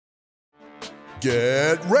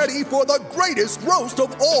Get ready for the greatest roast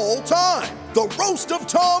of all time, the Roast of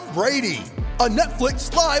Tom Brady, a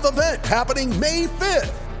Netflix live event happening May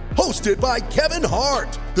 5th. Hosted by Kevin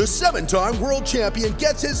Hart, the 7-time world champion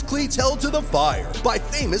gets his cleats held to the fire by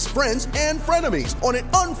famous friends and frenemies on an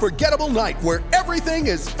unforgettable night where everything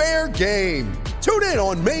is fair game. Tune in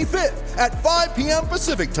on May 5th at 5 p.m.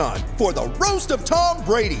 Pacific time for the Roast of Tom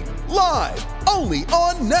Brady, live only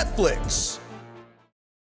on Netflix.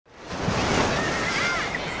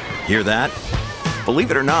 Hear that?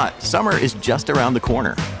 Believe it or not, summer is just around the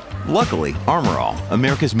corner. Luckily, Armor All,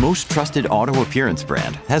 America's most trusted auto appearance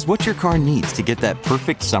brand, has what your car needs to get that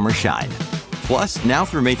perfect summer shine. Plus, now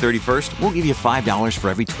through May 31st, we'll give you $5 for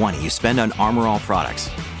every $20 you spend on Armor All products.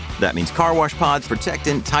 That means car wash pods,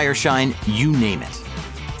 protectant, tire shine, you name it.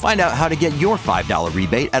 Find out how to get your $5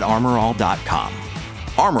 rebate at armorall.com.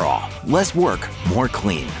 Armor All, less work, more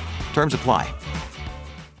clean. Terms apply.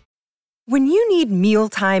 When you need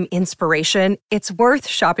mealtime inspiration, it's worth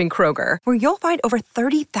shopping Kroger, where you'll find over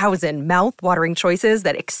 30,000 mouth-watering choices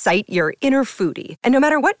that excite your inner foodie. And no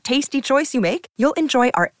matter what tasty choice you make, you'll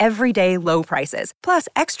enjoy our everyday low prices, plus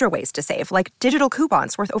extra ways to save, like digital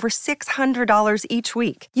coupons worth over $600 each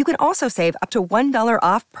week. You can also save up to $1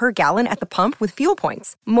 off per gallon at the pump with fuel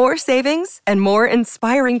points. More savings and more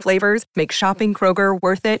inspiring flavors make shopping Kroger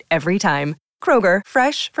worth it every time. Kroger,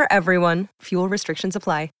 fresh for everyone. Fuel restrictions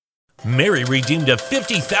apply. Mary redeemed a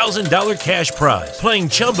 $50,000 cash prize playing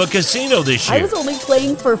Chumba Casino this year. I was only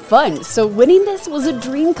playing for fun, so winning this was a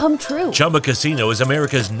dream come true. Chumba Casino is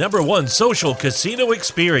America's #1 social casino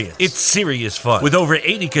experience. It's serious fun. With over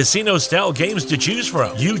 80 casino-style games to choose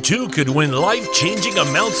from, you too could win life-changing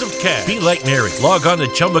amounts of cash. Be like Mary. Log on to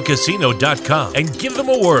ChumbaCasino.com and give them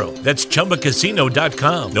a whirl. That's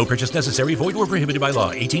ChumbaCasino.com. No purchase necessary. Void or prohibited by law.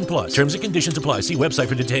 18 plus. Terms and conditions apply. See website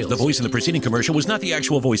for details. The voice in the preceding commercial was not the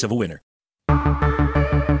actual voice of a winner.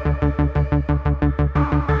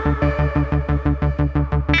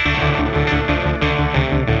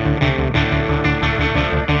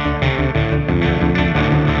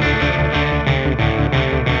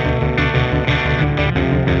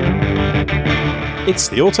 It's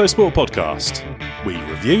the Autosport Podcast. We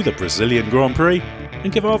review the Brazilian Grand Prix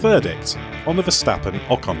and give our verdict on the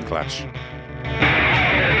Verstappen-Ocon clash.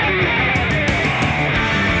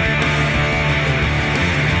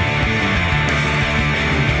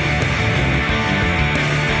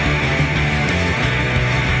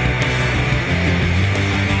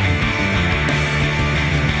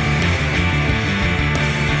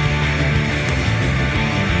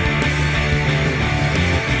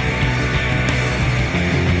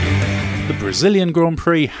 The Brazilian Grand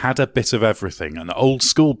Prix had a bit of everything. An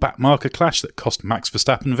old-school backmarker clash that cost Max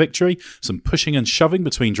Verstappen victory, some pushing and shoving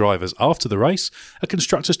between drivers after the race, a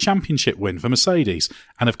Constructors' Championship win for Mercedes,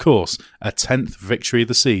 and of course, a 10th victory of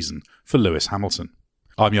the season for Lewis Hamilton.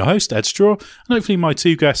 I'm your host, Ed Straw, and hopefully my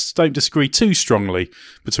two guests don't disagree too strongly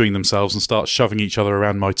between themselves and start shoving each other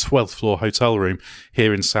around my 12th floor hotel room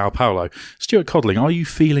here in Sao Paulo. Stuart Codling, are you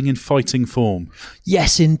feeling in fighting form?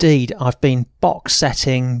 Yes, indeed. I've been box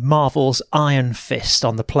setting Marvel's Iron Fist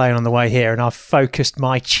on the plane on the way here, and I've focused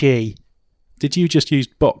my chi. Did you just use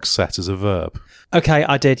box set as a verb? Okay,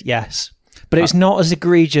 I did, yes. But it's not as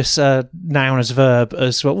egregious a noun as verb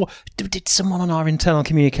as... Well, did someone on our internal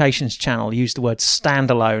communications channel use the word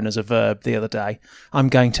standalone as a verb the other day? I'm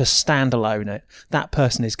going to standalone it. That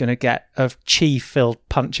person is going to get a chi-filled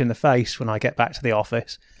punch in the face when I get back to the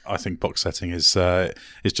office. I think box setting is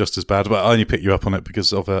just as bad, but I only picked you up on it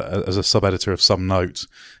because of as a sub-editor of Some Note.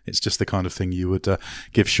 It's just the kind of thing you would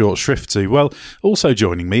give short shrift to. Well, also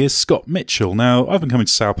joining me is Scott Mitchell. Now, I've been coming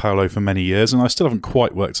to Sao Paulo for many years, and I still haven't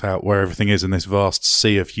quite worked out where everything is in this vast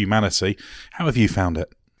sea of humanity. How have you found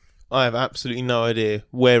it? I have absolutely no idea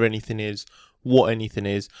where anything is, what anything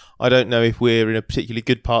is. I don't know if we're in a particularly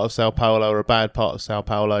good part of Sao Paulo or a bad part of Sao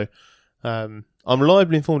Paulo. I'm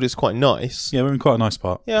reliably informed it's quite nice. Yeah, we're in quite a nice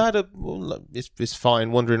part. Yeah, it's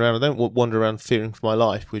fine wandering around. I don't wander around fearing for my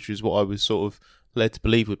life, which is what I was sort of led to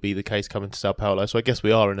believe would be the case coming to Sao Paulo. So I guess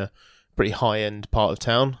we are in a pretty high-end part of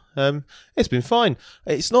town. It's been fine.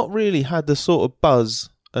 It's not really had the sort of buzz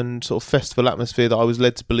and sort of festival atmosphere that I was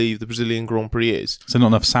led to believe the Brazilian Grand Prix is. So not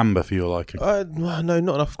enough samba for your liking? No,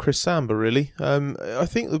 not enough Chris Samba, really. I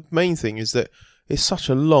think the main thing is that it's such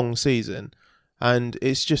a long season, and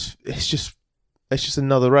it's just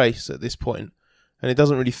another race at this point, and it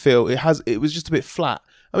doesn't really feel it was just a bit flat.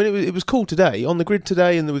 I mean, it was cool today on the grid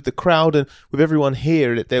today, and with the crowd and with everyone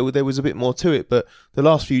here, there was a bit more to it. But the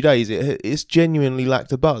last few days, it's genuinely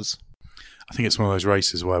lacked a buzz. I think it's one of those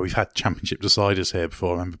races where we've had championship deciders here before.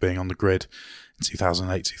 I remember being on the grid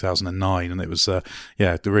 2008, 2009, and it was a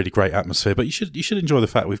really great atmosphere. But you should enjoy the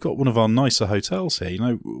fact we've got one of our nicer hotels here. You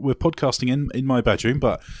know, we're podcasting in my bedroom,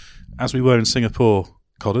 but as we were in Singapore,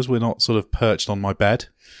 Codders, we're not sort of perched on my bed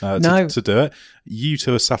to do it. You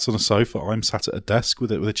two are sat on a sofa. I'm sat at a desk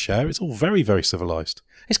with a chair. It's all very, very civilised.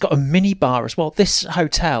 It's got a mini bar as well. This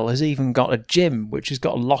hotel has even got a gym, which has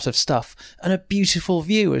got a lot of stuff, and a beautiful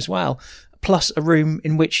view as well. Plus a room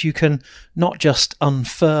in which you can not just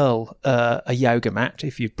unfurl a yoga mat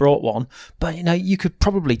if you've brought one, but you could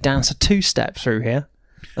probably dance a two-step through here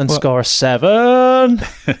and score a 7.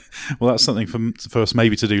 Well, that's something for us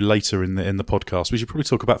maybe to do later in the podcast. We should probably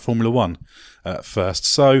talk about Formula One first.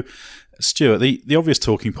 So, Stuart, the obvious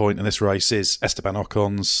talking point in this race is Esteban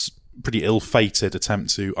Ocon's pretty ill-fated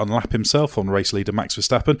attempt to unlap himself on race leader Max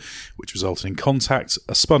Verstappen, which resulted in contact,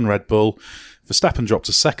 a spun Red Bull. Verstappen dropped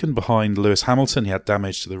to second behind Lewis Hamilton. He had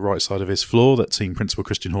damage to the right side of his floor that team principal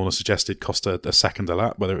Christian Horner suggested cost a second a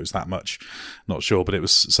lap. Whether it was that much, not sure, but it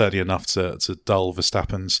was certainly enough to dull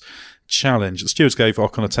Verstappen's challenge. The stewards gave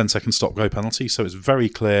Ocon a 10-second stop-go penalty, so it's very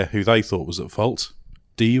clear who they thought was at fault.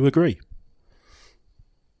 Do you agree?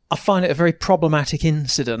 I find it a very problematic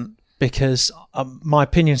incident because my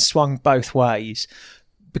opinion swung both ways.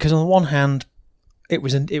 Because on the one hand, it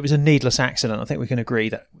was a needless accident. I think we can agree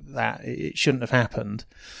that it shouldn't have happened.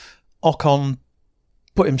 Ocon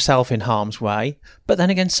put himself in harm's way, but then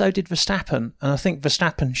again, so did Verstappen. And I think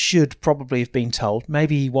Verstappen should probably have been told,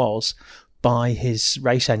 maybe he was, by his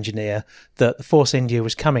race engineer, that the Force India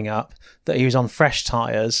was coming up, that he was on fresh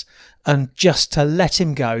tyres, and just to let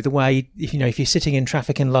him go the way, if you're sitting in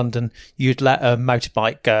traffic in London, you'd let a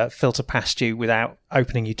motorbike filter past you without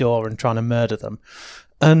opening your door and trying to murder them.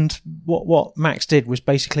 And what Max did was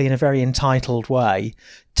basically, in a very entitled way,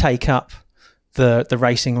 take up the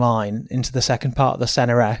racing line into the second part of the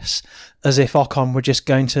Senna S, as if Ocon were just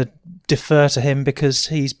going to defer to him because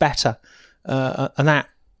he's better. And that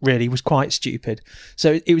really was quite stupid.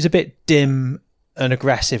 So it was a bit dim and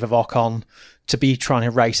aggressive of Ocon to be trying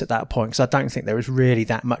to race at that point, because I don't think there was really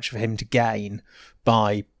that much for him to gain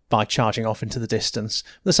by charging off into the distance.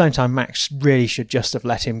 At the same time, Max really should just have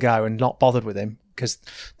let him go and not bothered with him, because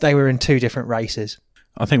they were in two different races.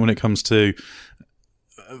 I think when it comes to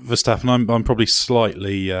Verstappen, I'm probably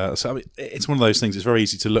slightly... it's one of those things, it's very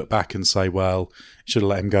easy to look back and say, well, should have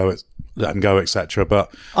let him go, etc.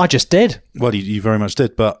 But I just did. Well, you very much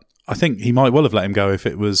did, but I think he might well have let him go if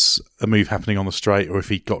it was a move happening on the straight, or if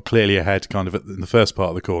he got clearly ahead kind of in the first part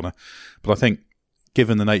of the corner. But I think,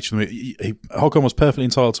 given the nature of the move, Ocon was perfectly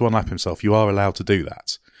entitled to unlap himself. You are allowed to do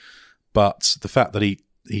that. But the fact that he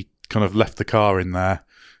kind of left the car in there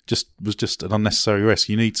was just an unnecessary risk.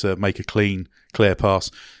 You need to make a clear pass.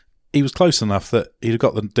 He was close enough that he'd have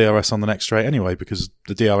got the DRS on the next straight anyway, because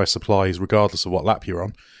the DRS applies regardless of what lap you're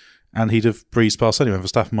on, and he'd have breezed past anyway.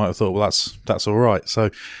 Verstappen might have thought, well, that's all right. So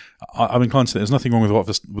I'm inclined to think there's nothing wrong with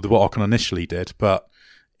what Ocon initially did, but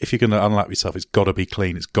if you're going to unlap yourself, it's got to be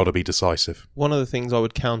clean. It's got to be decisive. One of the things I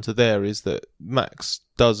would counter there is that Max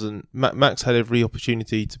had every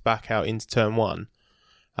opportunity to back out into turn one.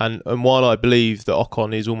 And while I believe that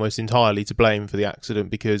Ocon is almost entirely to blame for the accident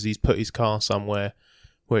because he's put his car somewhere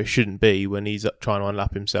where it shouldn't be when he's trying to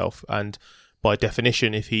unlap himself, and by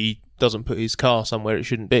definition, if he doesn't put his car somewhere it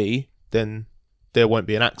shouldn't be, then there won't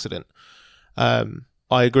be an accident. I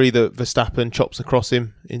agree that Verstappen chops across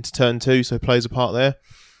him into turn two, so plays a part there.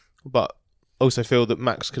 But also feel that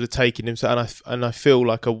Max could have taken himself, and I feel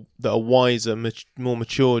like that a wiser, more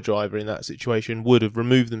mature driver in that situation would have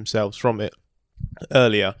removed themselves from it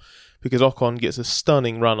earlier, because Ocon gets a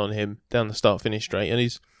stunning run on him down the start-finish straight, and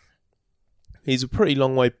he's a pretty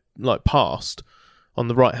long way past on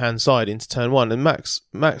the right-hand side into turn one, and Max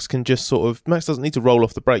can just Max doesn't need to roll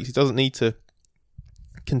off the brakes. He doesn't need to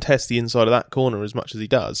contest the inside of that corner as much as he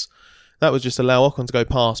does. That would just allow Ocon to go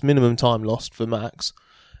past, minimum time lost for Max.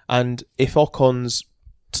 And if Ocon's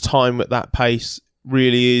time at that pace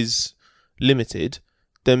really is limited,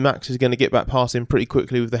 then Max is going to get back past him pretty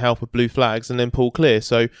quickly with the help of blue flags and then pull clear.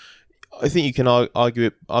 So I think you can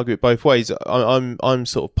argue it both ways. I'm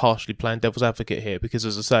sort of partially playing devil's advocate here because,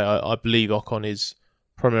 as I say, I believe Ocon is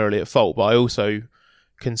primarily at fault, but I also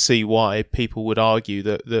can see why people would argue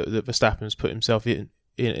that Verstappen's put himself in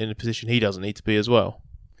a position he doesn't need to be as well.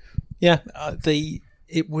 Yeah,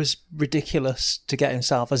 it was ridiculous to get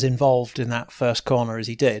himself as involved in that first corner as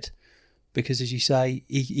he did, because, as you say,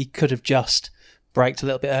 he could have just braked a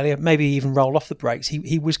little bit earlier, maybe even roll off the brakes.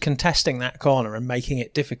 He was contesting that corner and making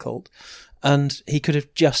it difficult, and he could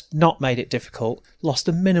have just not made it difficult, lost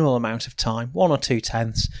a minimal amount of time, 1 or 2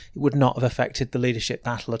 tenths. It would not have affected the leadership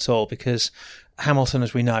battle at all, because Hamilton,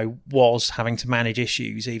 as we know, was having to manage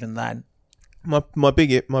issues even then. My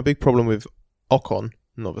big problem with Ocon,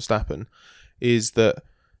 not Verstappen, is that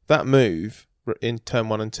move in turn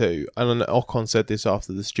 1 and 2, and Ocon said this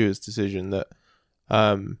after the steward's decision that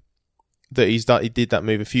he did that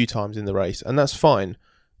move a few times in the race, and that's fine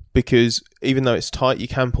because even though it's tight, you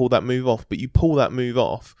can pull that move off. But you pull that move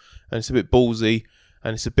off, and it's a bit ballsy,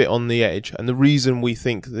 and it's a bit on the edge. And the reason we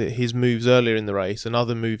think that his moves earlier in the race and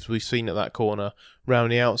other moves we've seen at that corner,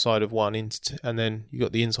 round the outside of 1 and then you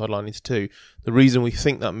got the inside line into 2, the reason we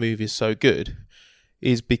think that move is so good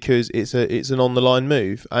is because it's an on the line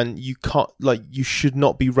move, and you should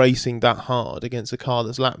not be racing that hard against a car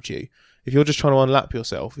that's lapped you. If you're just trying to unlap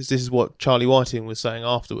yourself, this is what Charlie Whiting was saying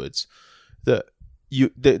afterwards, that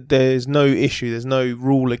there's no issue, there's no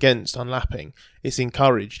rule against unlapping. It's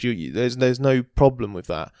encouraged. There's no problem with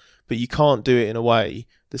that, but you can't do it in a way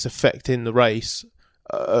that's affecting the race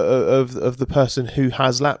of the person who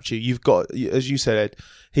has lapped you. You've got, as you said, Ed,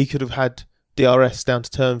 he could have had DRS down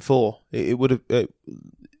to turn 4. It would have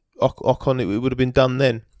Ocon. It would have been done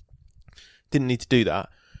then. Didn't need to do that,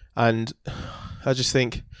 and I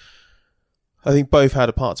think both had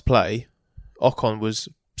a part to play. Ocon was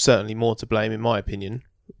certainly more to blame, in my opinion,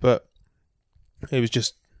 but it was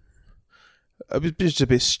just a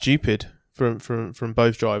bit stupid from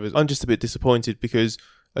both drivers. I'm just a bit disappointed because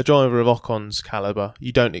a driver of Ocon's calibre,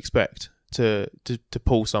 you don't expect to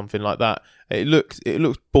pull something like that. It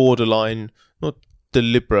looked borderline, not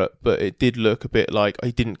deliberate, but it did look a bit like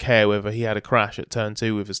he didn't care whether he had a crash at turn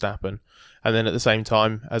 2 with Verstappen. And then at the same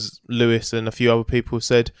time, as Lewis and a few other people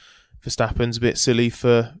said, Verstappen's a bit silly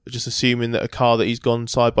for just assuming that a car that he's gone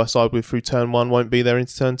side by side with through turn 1 won't be there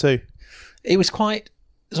into turn 2. It was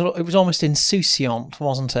it was almost insouciant,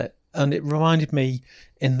 wasn't it? And it reminded me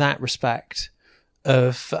in that respect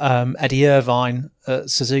of Eddie Irvine at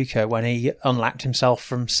Suzuka when he unlapped himself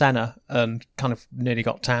from Senna and kind of nearly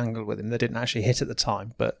got tangled with him. They didn't actually hit at the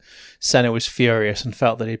time, but Senna was furious and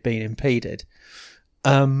felt that he'd been impeded.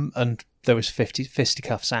 And there was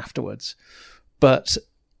fisticuffs afterwards. But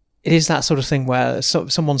it is that sort of thing where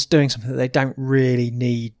someone's doing something that they don't really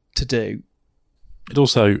need to do. It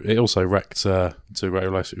also wrecked, to a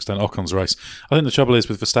very lesser extent, Ocon's race. I think the trouble is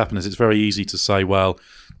with Verstappen is it's very easy to say, well,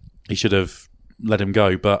 he should have let him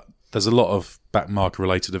go, but there's a lot of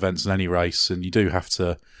backmarker-related events in any race, and you do have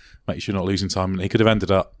to make sure you're not losing time. And he could have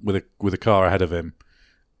ended up with a car ahead of him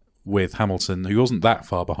with Hamilton, who wasn't that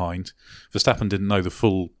far behind. Verstappen didn't know the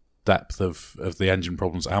full depth of the engine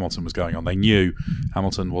problems that Hamilton was going on. They knew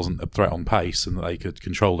Hamilton wasn't a threat on pace and that they could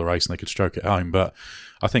control the race and they could stroke it home. But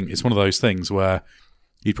I think it's one of those things where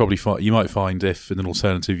you might find if in an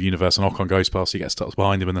alternative universe an Ocon goes past, he gets stuck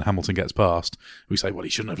behind him and then Hamilton gets past, we say, well,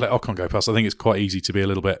 he shouldn't have let Ocon go past. I think it's quite easy to be a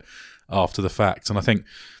little bit after the fact. And I think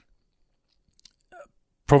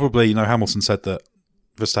probably, Hamilton said that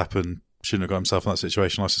Verstappen shouldn't have got himself in that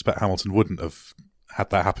situation. I suspect Hamilton wouldn't have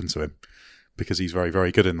had that happen to him because he's very,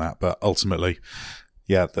 very good in that. But ultimately,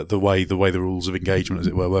 yeah, the way the rules of engagement, as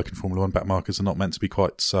it were, work in Formula 1, backmarkers are not meant to be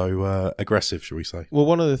quite so aggressive, shall we say. Well,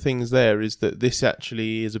 one of the things there is that this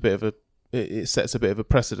actually is it sets a bit of a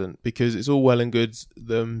precedent, because it's all well and good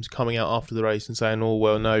them coming out after the race and saying, oh,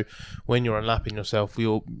 well, no, when you're unlapping yourself,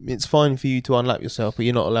 it's fine for you to unlap yourself, but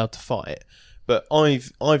you're not allowed to fight. But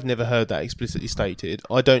I've never heard that explicitly stated.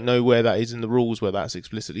 I don't know where that is in the rules where that's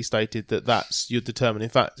explicitly stated, that that's your determining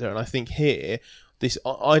factor. And I think here,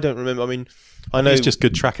 I don't remember. I mean, I know it's just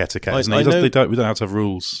good track etiquette, isn't it? We don't have to have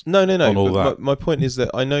rules. No. On all that. My point is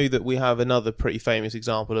that I know that we have another pretty famous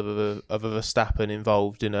example of a Verstappen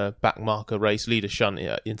involved in a backmarker race leader shunt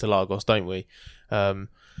into Lagos, don't we? From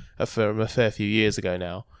a fair few years ago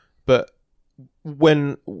now.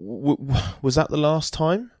 When was that the last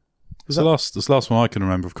time? The last one I can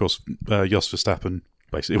remember, of course, Jos Verstappen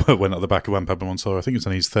basically went at the back of Juan Pablo Montoya. I think it was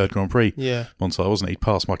only his third Grand Prix. Yeah, Montoya, wasn't he? He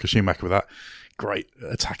passed Michael Schumacher with that great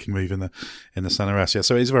attacking move in the Senna S. Yeah,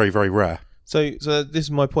 so it's very, very rare. So this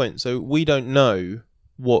is my point. So we don't know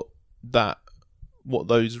what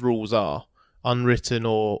those rules are, unwritten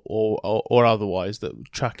or otherwise,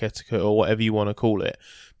 that track etiquette or whatever you want to call it,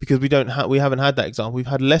 because we haven't had that example. We've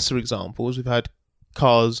had lesser examples. We've had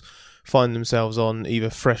cars find themselves on either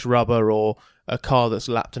fresh rubber or a car that's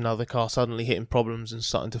lapped another car suddenly hitting problems and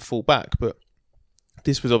starting to fall back. But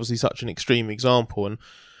this was obviously such an extreme example, and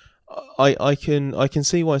I can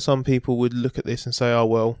see why some people would look at this and say, oh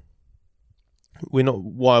well,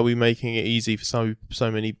 why are we making it easy for so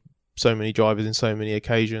many drivers in so many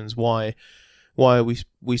occasions? Why are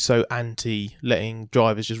we so anti letting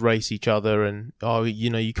drivers just race each other, and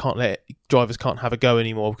drivers can't have a go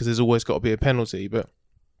anymore because there's always got to be a penalty? But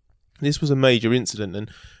this was a major incident, and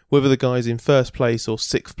whether the guy's in first place or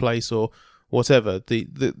sixth place or whatever,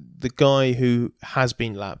 the guy who has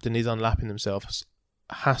been lapped and is unlapping themselves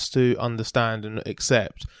has to understand and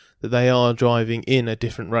accept that they are driving in a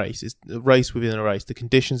different race. It's a race within a race. The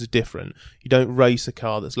conditions are different. You don't race a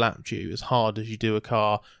car that's lapped you as hard as you do a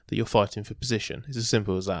car that you're fighting for position. It's as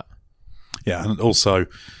simple as that. Yeah, and also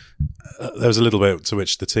there's a little bit to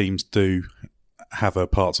which the teams do have a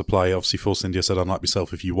part to play. Obviously, Force India said, unlike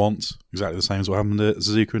yourself if you want. Exactly the same as what happened at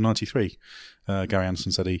Suzuka in 93. Gary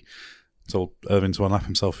Anderson said he told Irvine to unlap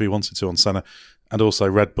himself if he wanted to on Senna. And also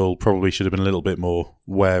Red Bull probably should have been a little bit more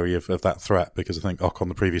wary of that threat, because I think Ocon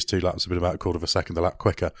the previous 2 laps had been about a quarter of a second a lap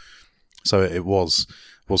quicker. So it was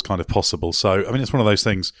kind of possible. So, I mean, it's one of those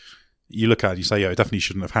things you look at and you say, yeah, it definitely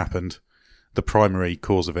shouldn't have happened. The primary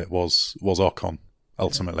cause of it was Ocon,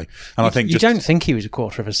 ultimately. And I think you don't think he was a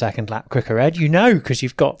quarter of a second lap quicker, Ed. You know, because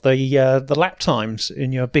you've got the lap times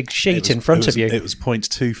in your big sheet in front of you. It was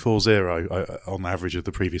 0.240 on average of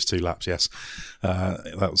the previous 2 laps, yes. I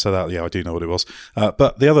do know what it was.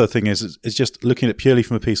 But the other thing is just looking at purely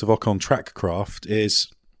from a piece of Ocon track craft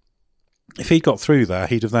is, if he'd got through there,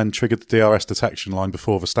 he'd have then triggered the DRS detection line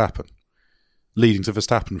before Verstappen, leading to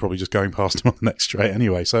Verstappen probably just going past him on the next straight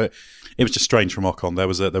anyway. So it was just strange from Ocon. There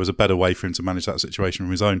was a better way for him to manage that situation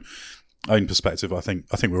from his own perspective. I think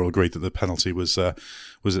we're all agreed that the penalty was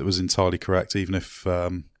entirely correct, even if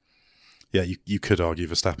you could argue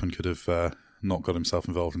Verstappen could have not got himself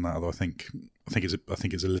involved in that. Although I think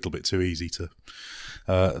it's a little bit too easy to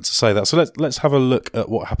say that. So let's have a look at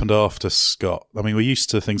what happened after, Scott. I mean, we're used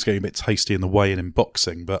to things getting a bit tasty in the weigh-in in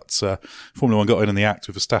boxing, but Formula 1 got in the act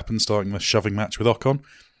with Verstappen starting the shoving match with Ocon.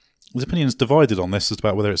 There's opinions divided on this as to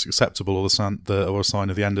about whether it's acceptable or a sign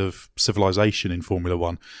of the end of civilization in Formula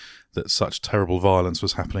 1 that such terrible violence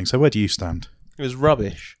was happening. So where do you stand? It was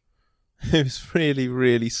rubbish. It was really,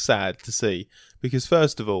 really sad to see, because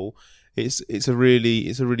first of all, it's a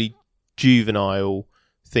really juvenile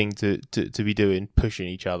thing to be doing, pushing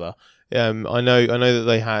each other. I know that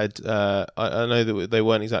they had. I know that they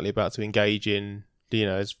weren't exactly about to engage in,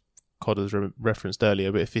 as Codder's referenced earlier,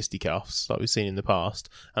 a bit of fisticuffs like we've seen in the past,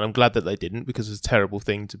 and I'm glad that they didn't, because it's a terrible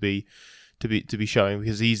thing to be showing,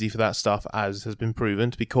 because it's easy for that stuff, as has been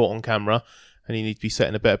proven, to be caught on camera, and you need to be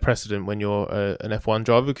setting a better precedent when you're an F1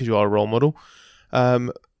 driver, because you are a role model.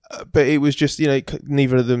 But it was just,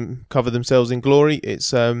 neither of them cover themselves in glory.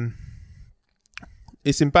 It's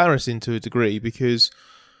embarrassing to a degree, because,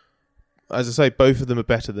 as I say, both of them are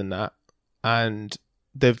better than that, and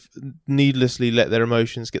they've needlessly let their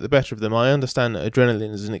emotions get the better of them. I understand that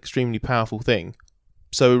adrenaline is an extremely powerful thing,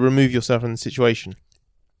 so remove yourself from the situation.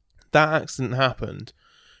 That accident happened.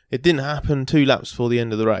 It didn't happen 2 laps before the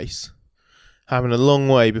end of the race. It happened a long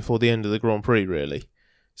way before the end of the Grand Prix, really.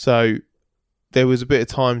 So there was a bit of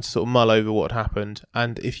time to sort of mull over what happened,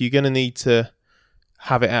 and if you're going to need to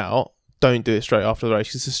have it out, don't do it straight after the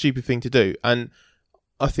race. It's a stupid thing to do. And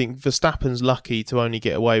I think Verstappen's lucky to only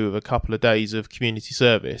get away with a couple of days of community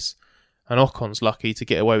service, and Ocon's lucky to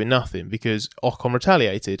get away with nothing, because Ocon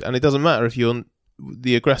retaliated. And it doesn't matter if you're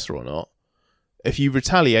the aggressor or not. If you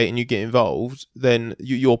retaliate and you get involved, then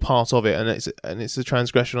you're part of it, and it's a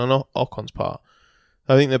transgression on Ocon's part.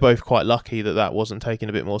 I think they're both quite lucky that wasn't taken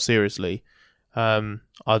a bit more seriously. I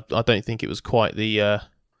don't think it was quite the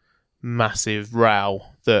massive row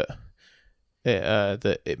that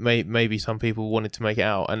maybe some people wanted to make it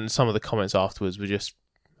out, and some of the comments afterwards were just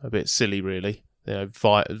a bit silly, really.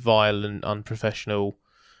 Vile and unprofessional.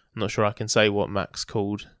 I'm not sure I can say what Max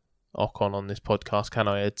called Ocon on this podcast, can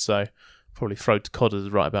I, Ed? So probably throw to Codders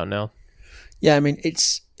right about now. Yeah, I mean,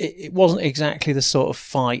 it wasn't exactly the sort of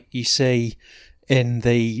fight you see in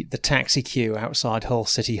the taxi queue outside Hull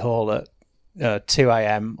City Hall at 2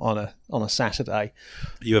 a.m. on a Saturday. Are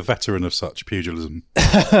you a veteran of such pugilism?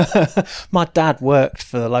 My dad worked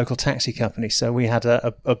for the local taxi company, so we had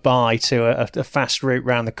a buy to a fast route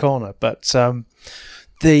round the corner. But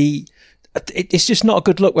it's just not a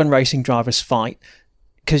good look when racing drivers fight,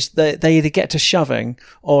 because they either get to shoving,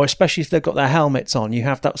 or especially if they've got their helmets on, you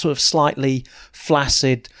have that sort of slightly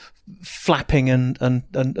flaccid flapping and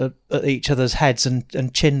at each other's heads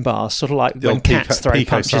and chin bars, sort of like the when cats throw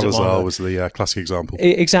punches at one another. Was the classic example.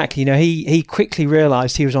 Exactly. He quickly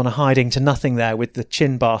realised he was on a hiding to nothing there with the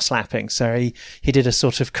chin bar slapping, so he did a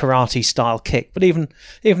sort of karate style kick. But even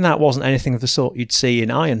that wasn't anything of the sort you'd see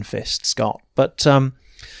in Iron Fist, Scott. But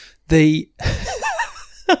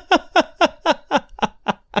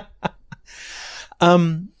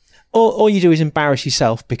all you do is embarrass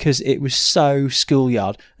yourself, because it was so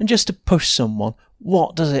schoolyard. And just to push someone,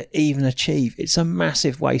 what does it even achieve? It's a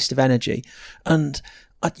massive waste of energy. And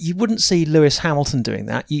you wouldn't see Lewis Hamilton doing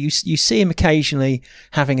that. You see him occasionally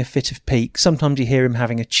having a fit of pique. Sometimes you hear him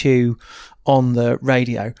having a chew on the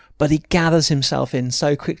radio, but he gathers himself in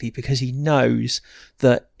so quickly because he knows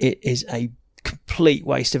that it is a complete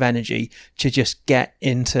waste of energy to just get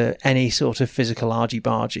into any sort of physical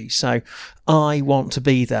argy-bargy. So I want to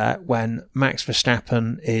be there when Max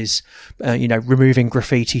Verstappen is, removing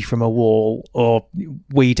graffiti from a wall or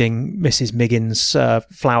weeding Mrs. Miggins'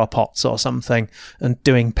 flower pots or something and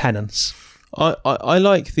doing penance. I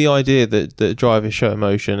like the idea that drivers show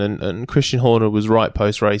emotion, and Christian Horner was right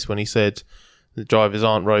post-race when he said the drivers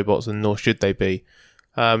aren't robots and nor should they be.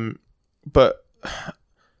 But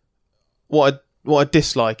what I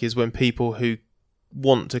dislike is when people who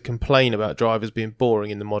want to complain about drivers being boring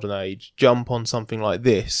in the modern age jump on something like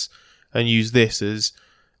this and use this as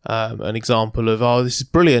an example of, this is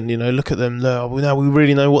brilliant, look at them, now we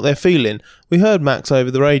really know what they're feeling. We heard Max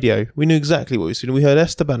over the radio, we knew exactly what he was feeling. We heard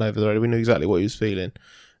Esteban over the radio, we knew exactly what he was feeling.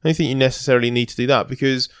 I don't think you necessarily need to do that,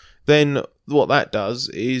 because then what that does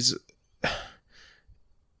is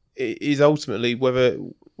ultimately, whether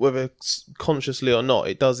consciously or not,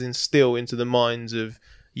 it does instill into the minds of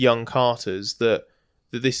young karters that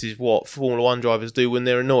this is what Formula 1 drivers do when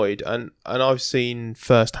they're annoyed. And I've seen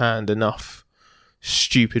firsthand enough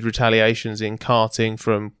stupid retaliations in karting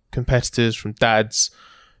from competitors, from dads,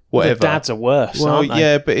 whatever. The dads are worse, aren't they?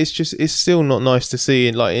 Yeah, but it's still not nice to see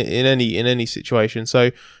in any situation.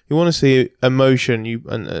 So you want to see emotion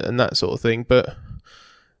and that sort of thing, but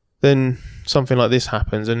then something like this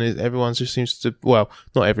happens and everyone just seems to, well,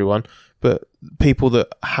 not everyone, but people that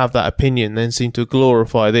have that opinion then seem to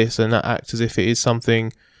glorify this and that act as if it is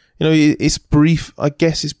something, it's brief. I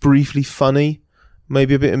guess it's briefly funny,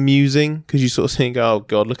 maybe a bit amusing, because you sort of think, oh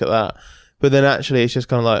God, look at that. But then actually it's just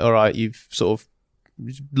kind of like, all right, you've sort of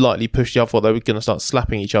lightly pushed the other, they were going to start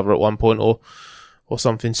slapping each other at one point or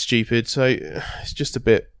something stupid. So it's just a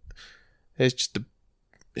bit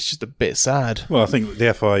sad. Well, I think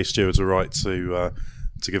the FIA stewards are right to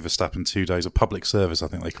give Verstappen 2 days of public service, I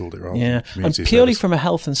think they called it, rather than community and purely service. from a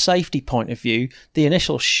health and safety point of view, the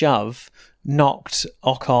initial shove knocked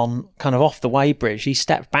Ocon kind of off the weighbridge. He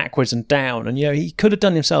stepped backwards and down, and he could have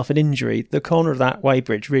done himself an injury. The corner of that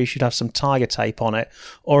weighbridge really should have some tiger tape on it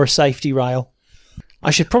or a safety rail. I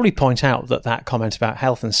should probably point out that comment about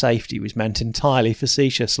health and safety was meant entirely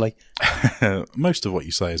facetiously. Most of what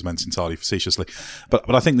you say is meant entirely facetiously.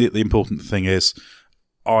 But I think the important thing is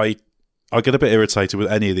I get a bit irritated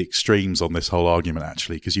with any of the extremes on this whole argument,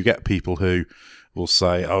 actually, because you get people who will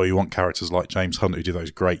say, oh, you want characters like James Hunt who do those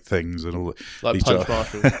great things and all that. Like Punch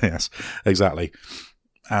Marshall. Yes, exactly.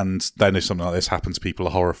 And then if something like this happens, people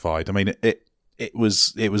are horrified. I mean, it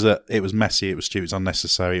was messy, it was stupid, it was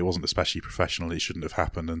unnecessary, it wasn't especially professional, it shouldn't have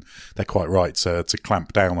happened, and they're quite right to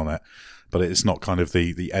clamp down on it. But it's not kind of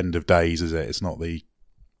the end of days, is it? It's not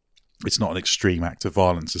an extreme act of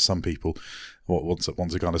violence, as some people want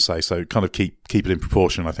to kind of say. So kind of keep it in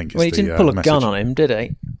proportion, I think. Well, he didn't pull a gun on him, did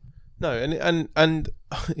he? No, and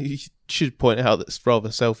you should point out that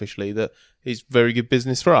rather selfishly that it's very good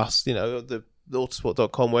business for us. The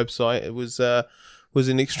Autosport.com website, it was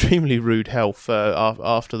in extremely rude health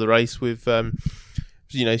after the race, with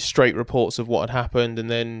straight reports of what had happened and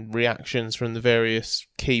then reactions from the various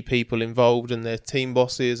key people involved and their team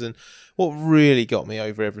bosses. And what really got me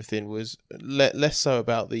over everything was less so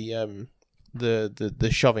about the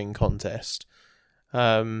shoving contest,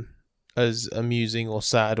 as amusing or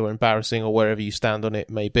sad or embarrassing or wherever you stand on it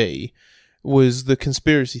may be, was the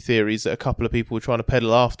conspiracy theories that a couple of people were trying to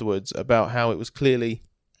peddle afterwards about how it was clearly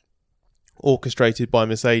orchestrated by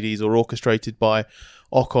Mercedes or orchestrated by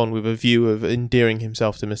Ocon with a view of endearing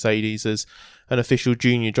himself to Mercedes as an official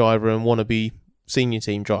junior driver and wannabe senior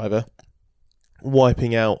team driver,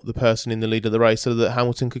 wiping out the person in the lead of the race so that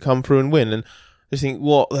Hamilton could come through and win. And I just think,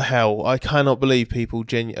 what the hell? I cannot believe people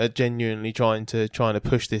are genuinely trying to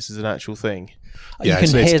push this as an actual thing. You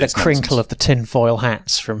can hear the crinkle of the tinfoil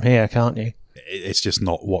hats from here, can't you? It's just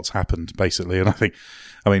not what's happened, basically. And I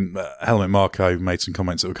mean, Helmut Marko made some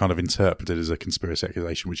comments that were kind of interpreted as a conspiracy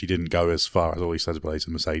accusation, which he didn't go as far as all he said, but he's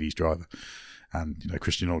a Mercedes driver. And,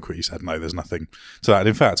 Christian Horner quickly said, no, there's nothing to that. And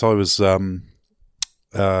in fact, I was waiting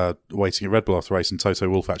at Red Bull after the race, and Toto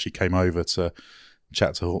Wolff actually came over to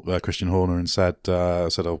chat to Christian Horner and said, oh,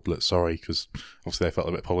 look, sorry, because obviously they felt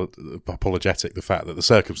a bit apologetic, the fact that the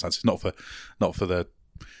circumstances, not for the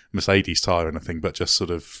Mercedes tyre or anything, but just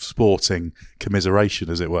sort of sporting commiseration,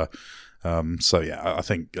 as it were. I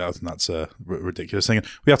think that's a ridiculous thing. And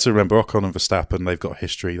we have to remember Ocon and Verstappen, they've got a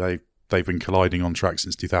history. They've been colliding on track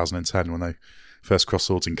since 2010 when they first crossed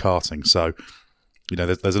swords in karting. So,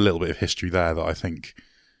 there's a little bit of history there that I think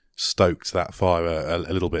stoked that fire a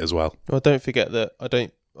little bit as well. Well, don't forget that I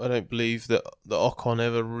don't believe that Ocon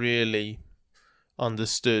ever really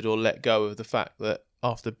understood or let go of the fact that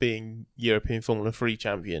after being European Formula 3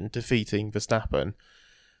 champion, defeating Verstappen,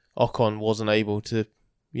 Ocon wasn't able to,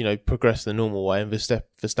 progress the normal way, and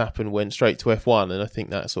Verstappen went straight to F1. And I think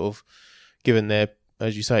that sort of, given their,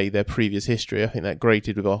 as you say, their previous history, I think that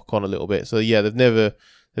grated with Ocon a little bit. So yeah, they've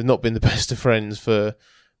not been the best of friends for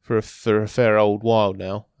a fair old while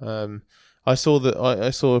now. I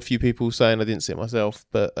saw a few people saying, I didn't see it myself,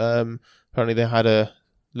 but apparently they had a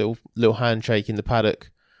little handshake in the paddock.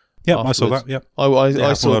 Yeah, I saw that. Yeah,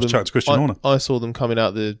 I saw them. Chat to Christian Horner. I saw them coming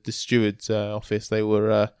out the steward's office. They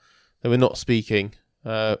were not speaking.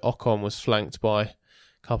 Ocon was flanked by a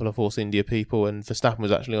couple of Force India people, and Verstappen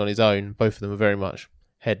was actually on his own. Both of them were very much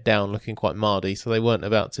head down, looking quite mardy. So they weren't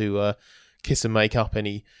about to kiss and make up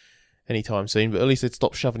anytime soon. But at least they'd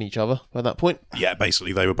stopped shoving each other by that point. Yeah,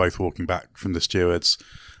 basically they were both walking back from the stewards,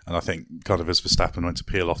 and I think kind of as Verstappen went to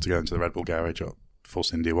peel off to go into the Red Bull garage,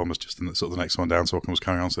 Force India one was just in the, sort of the next one down, so Ocon was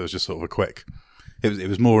carrying on. So it was just sort of a quick. It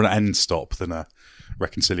was more an end stop than a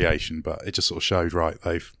reconciliation, but it just sort of showed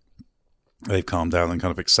they've calmed down and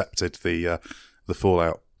kind of accepted the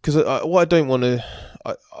fallout. Because I don't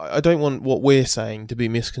want what we're saying to be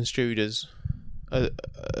misconstrued as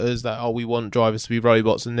that we want drivers to be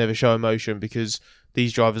robots and never show emotion, because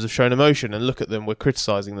these drivers have shown emotion and look at them, we're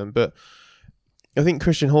criticising them. But I think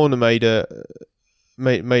Christian Horner made a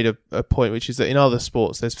point, which is that in other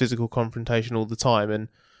sports there's physical confrontation all the time, and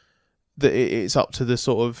that it's up to the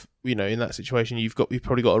sort of, in that situation you've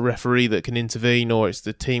probably got a referee that can intervene, or it's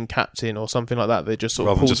the team captain or something like that. They just sort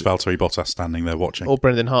rather of than just Valtteri Bottas standing there watching, or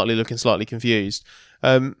Brendan Hartley looking slightly confused.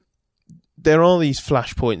 There are these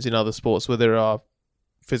flashpoints in other sports where there are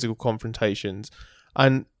physical confrontations,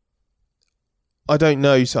 and I don't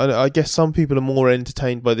know. So I guess some people are more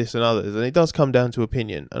entertained by this than others, and it does come down to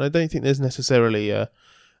opinion. And I don't think there's necessarily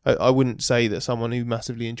I wouldn't say that someone who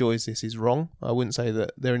massively enjoys this is wrong. I wouldn't say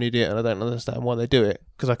that they're an idiot and I don't understand why they do it,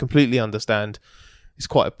 because I completely understand. It's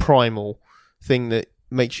quite a primal thing that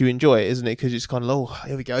makes you enjoy it, isn't it? Because it's kind of like, oh,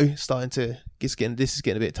 here we go, this is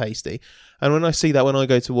getting a bit tasty. And when I see that, when I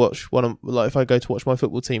go to watch if I go to watch my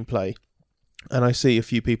football team play, and I see a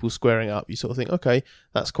few people squaring up, you sort of think, okay,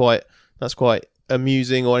 that's quite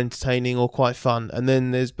amusing or entertaining or quite fun. And then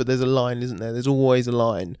there's a line, isn't there? There's always a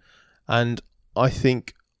line, and I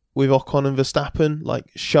think with Ocon and Verstappen,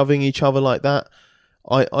 like shoving each other like that,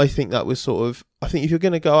 I think that was sort of, I think if you're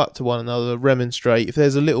going to go up to one another, remonstrate, if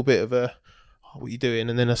there's a little bit of a, oh, what are you doing,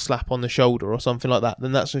 and then a slap on the shoulder or something like that,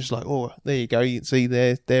 then that's just like, oh, there you go, you can see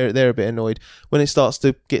they're a bit annoyed. When it starts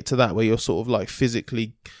to get to that, where you're sort of like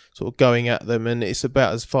physically sort of going at them, and it's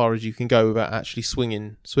about as far as you can go without actually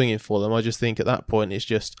swinging for them, I just think at that point it's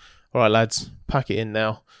just, all right, lads, pack it in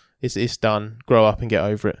now. It's done. Grow up and get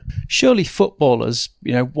over it. Surely footballers,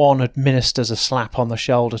 one administers a slap on the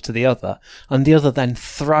shoulder to the other, and the other then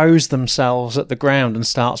throws themselves at the ground and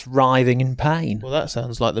starts writhing in pain. Well, that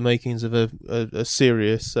sounds like the makings of a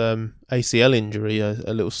serious ACL injury, a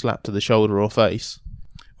little slap to the shoulder or face.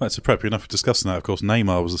 Well, it's appropriate enough for discussing that. Of course,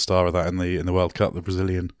 Neymar was the star of that in the World Cup, the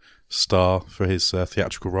Brazilian star for his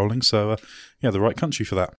theatrical rolling. So, the right country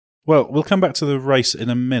for that. Well, we'll come back to the race in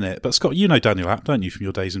a minute. But Scott, you know Daniel Abt, don't you, from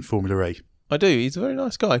your days in Formula E? I do. He's a very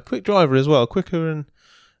nice guy. Quick driver as well. Quicker and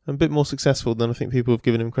a bit more successful than I think people have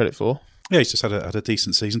given him credit for. Yeah, he's just had a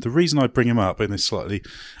decent season. The reason I bring him up in this slightly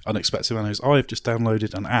unexpected manner is I've just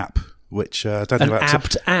downloaded an app, which Daniel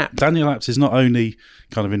Abt. Daniel Abt is not only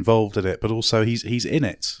kind of involved in it, but also he's in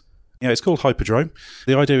it. Yeah, it's called Hyperdrome.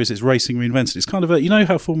 The idea is it's racing reinvented. It's kind of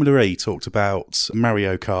how Formula E talked about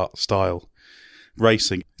Mario Kart style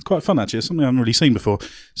racing. It's quite fun, actually. It's something I haven't really seen before.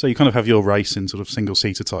 So you kind of have your race in sort of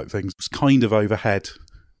single-seater type things. It's kind of overhead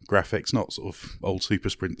graphics, not sort of old Super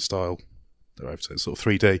Sprint style. It's sort of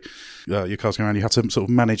 3D. Your car's going around. You have to sort of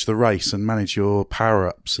manage the race and manage your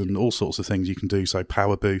power-ups and all sorts of things you can do. So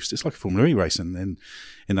power boost. It's like a Formula E racing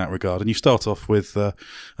in that regard. And you start off with,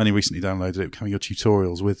 only recently downloaded it, becoming your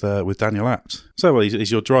tutorials with Daniel Abt. So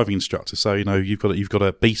he's your driving instructor. So you've got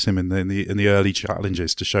to beat him in the early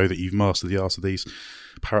challenges to show that you've mastered the art of these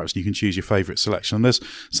power-ups, and you can choose your favourite selection. And there's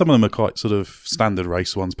some of them are quite sort of standard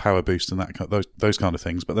race ones, power boost and those kind of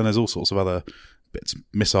things. But then there's all sorts of other bits,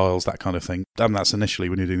 missiles, that kind of thing. And that's initially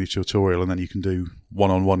when you're doing the tutorial, and then you can do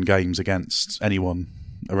one-on-one games against anyone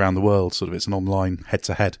around the world. Sort of, it's an online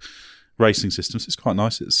head-to-head racing system. So it's quite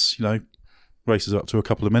nice. It's races up to a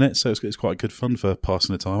couple of minutes, so it's quite good fun for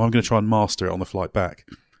passing the time. I'm going to try and master it on the flight back.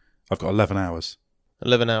 I've got 11 hours.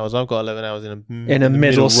 11 hours. I've got 11 hours in a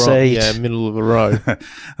middle seat. Yeah, middle of a row.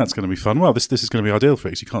 That's going to be fun. Well, this is going to be ideal for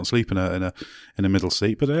it 'cause you can't sleep in a middle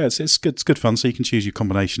seat, but it's good. It's good fun. So you can choose your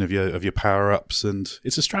combination of your power ups, and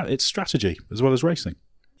it's strategy as well as racing.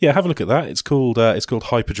 Yeah, have a look at that. It's called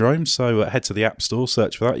Hyperdrome. So head to the App Store,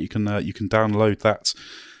 search for that. You can download that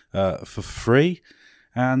for free,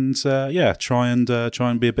 and try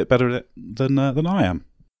and be a bit better at it than I am.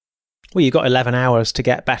 Well, you've got 11 hours to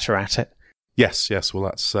get better at it. Yes. Well,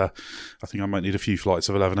 that's. I think I might need a few flights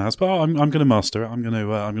of 11 hours, but I'm going to master it. I'm going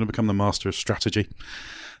to become the master of strategy.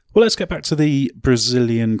 Well, let's get back to the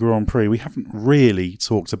Brazilian Grand Prix. We haven't really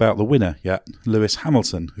talked about the winner yet, Lewis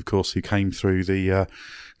Hamilton, of course, who came through the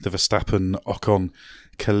Verstappen-Ocon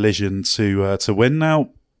collision to win. Now,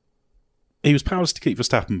 he was powerless to keep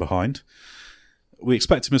Verstappen behind. We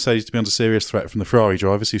expected Mercedes to be under serious threat from the Ferrari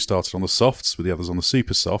drivers who started on the softs with the others on the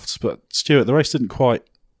super softs, but Stuart, the race didn't quite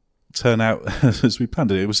turn out as we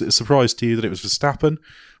planned it. Was it a surprise to you that it was Verstappen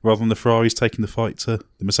rather than the Ferraris taking the fight to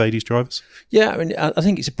the Mercedes drivers? Yeah, I mean, I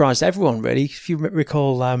think it surprised everyone, really. If you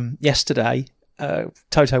recall yesterday,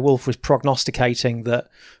 Toto Wolff was prognosticating that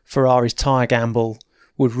Ferrari's tyre gamble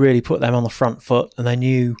would really put them on the front foot, and they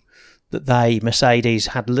knew that Mercedes,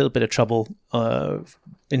 had a little bit of trouble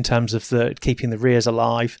in terms of keeping the rears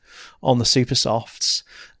alive on the super softs,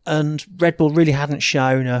 and Red Bull really hadn't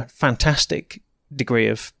shown a fantastic degree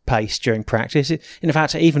of pace during practice. In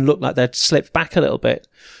fact, it even looked like they'd slipped back a little bit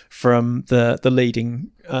from the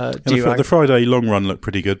leading duo. The Friday long run looked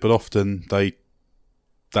pretty good, but often that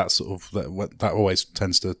always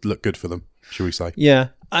tends to look good for them, shall we say? Yeah,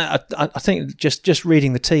 I think just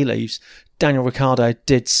reading the tea leaves, Daniel Ricciardo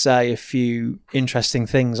did say a few interesting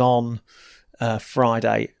things on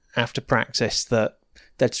Friday after practice that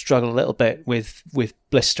they'd struggled a little bit with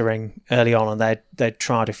blistering early on, and they'd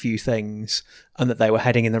tried a few things, and that they were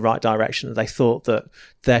heading in the right direction. And they thought that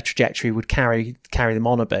their trajectory would carry them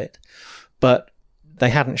on a bit, but they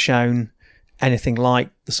hadn't shown anything like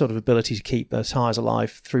the sort of ability to keep their tyres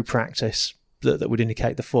alive through practice that would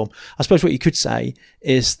indicate the form. I suppose what you could say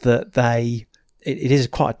is that it is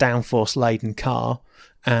quite a downforce laden car.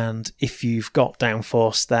 And if you've got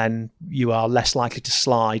downforce, then you are less likely to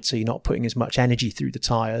slide, so you're not putting as much energy through the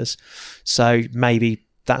tyres. So maybe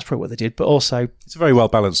that's probably what they did. But also, it's a very well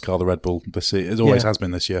balanced car, the Red Bull. It always has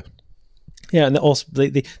been this year. Yeah, and also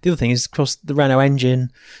the other thing is, of course, the Renault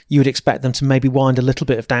engine. You would expect them to maybe wind a little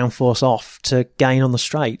bit of downforce off to gain on the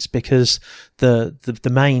straights, because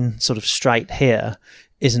the main sort of straight here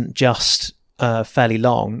isn't just fairly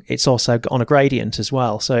long, it's also on a gradient as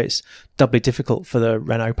well, so it's doubly difficult for the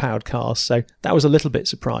Renault powered cars. So that was a little bit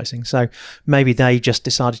surprising. So maybe they just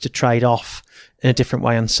decided to trade off in a different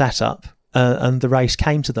way on setup, and the race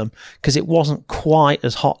came to them, because it wasn't quite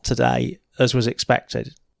as hot today as was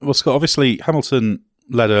expected. Well, Scott, obviously Hamilton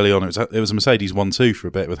led early on. It was a Mercedes 1-2 for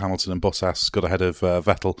a bit, with Hamilton and Bottas got ahead of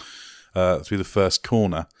Vettel through the first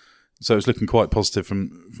corner, so it was looking quite positive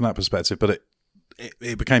from that perspective. But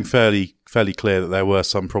it became fairly clear that there were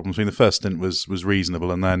some problems. I mean, the first stint was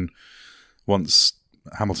reasonable, and then once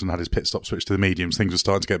Hamilton had his pit stop switched to the mediums, things were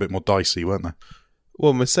starting to get a bit more dicey, weren't they?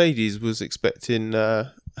 Well, Mercedes was expecting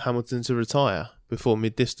Hamilton to retire before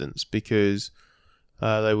mid-distance, because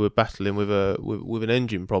they were battling with an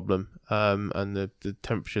engine problem, and the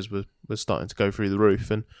temperatures were starting to go through the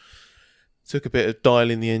roof, and took a bit of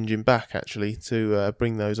dialing the engine back actually to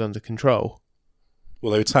bring those under control.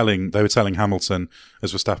 Well, they were telling Hamilton,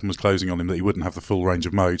 as Verstappen was closing on him, that he wouldn't have the full range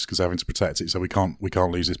of modes because they're having to protect it. So we can't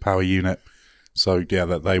lose his power unit. So yeah,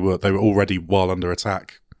 that they were already, while under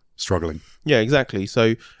attack, struggling. Yeah, exactly.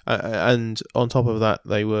 So and on top of that,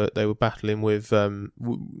 they were battling with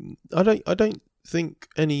I don't think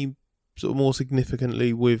any sort of more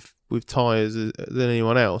significantly with tyres than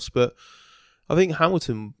anyone else, but I think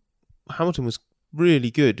Hamilton was really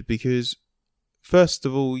good, because first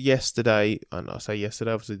of all, yesterday, and I say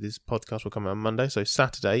yesterday, obviously this podcast will come out on Monday, so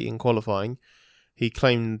Saturday in qualifying, he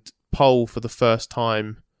claimed pole for the first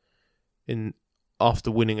time after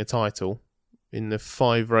winning a title in the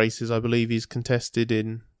 5 races I believe he's contested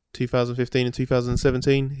in 2015 and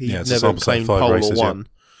 2017. He never claimed pole races, or won. Yeah.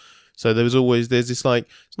 So there's this, like,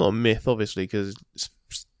 it's not a myth obviously because it's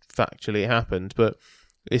factually happened, but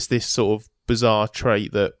it's this sort of bizarre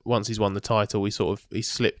trait that once he's won the title, he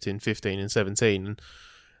slipped in 15 and 17, and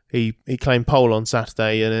he claimed pole on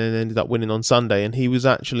Saturday and then ended up winning on Sunday, and he was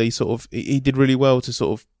actually he did really well to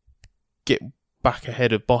sort of get back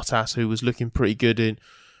ahead of Bottas, who was looking pretty good in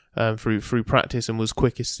through practice and was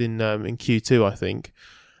quickest in Q2, I think.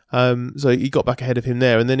 So he got back ahead of him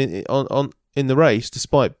there, and then in the race,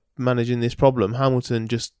 despite managing this problem, Hamilton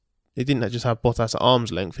he didn't just have Bottas at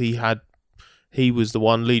arm's length. He he was the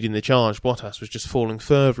one leading the charge. Bottas was just falling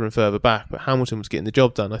further and further back, but Hamilton was getting the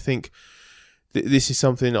job done. I think this is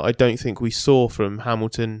something that I don't think we saw from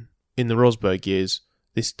Hamilton in the Rosberg years.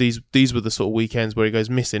 These were the sort of weekends where he goes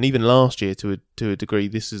missing. Even last year, to a degree,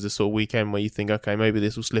 this is the sort of weekend where you think, okay, maybe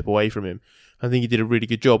this will slip away from him. I think he did a really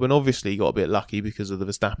good job, and obviously he got a bit lucky because of the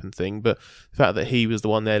Verstappen thing, but the fact that he was the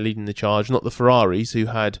one there leading the charge, not the Ferraris, who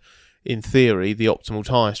had, in theory, the optimal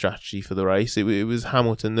tyre strategy for the race. It was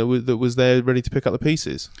Hamilton that was there ready to pick up the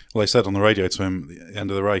pieces. Well, they said on the radio to him at the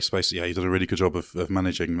end of the race, basically, yeah, he did a really good job of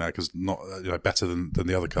managing that, because not better than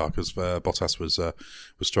the other car, because Bottas was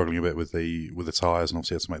struggling a bit with the tyres, and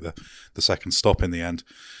obviously had to make the second stop in the end.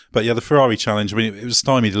 But yeah, the Ferrari challenge, I mean, it was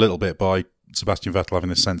stymied a little bit by Sebastian Vettel having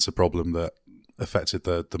this sensor problem that affected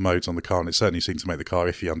the modes on the car, and it certainly seemed to make the car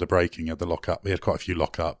iffy under braking. He had the lock-up. He had quite a few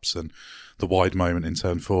lock-ups, and the wide moment in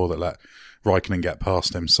turn 4 that let Raikkonen get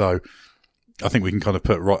past him. So I think we can kind of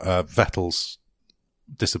put Vettel's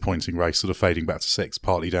disappointing race sort of fading back to 6th,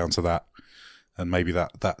 partly down to that, and maybe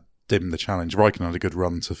that dimmed the challenge. Raikkonen had a good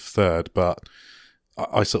run to 3rd, but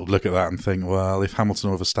I sort of look at that and think, well, if Hamilton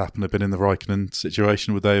or Verstappen had been in the Raikkonen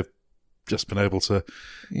situation, would they have just been able to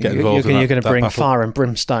get involved in that? You're going to bring battle? fire and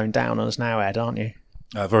brimstone down on us now, Ed, aren't you?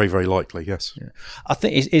 Very, very likely, yes. Yeah. I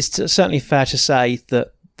think it's certainly fair to say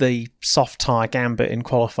that the soft tyre gambit in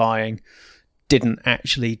qualifying didn't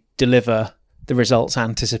actually deliver the results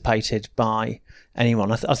anticipated by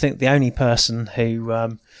anyone. I think the only person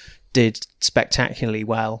who did spectacularly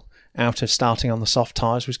well out of starting on the soft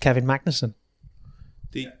tyres was Kevin Magnussen.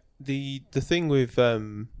 The thing with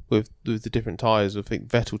the different tyres, I think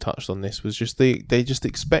Vettel touched on this, was just they just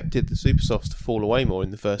expected the super softs to fall away more in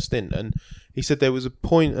the first stint, and he said there was a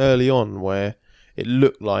point early on where it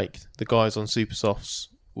looked like the guys on super softs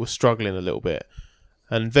were struggling a little bit,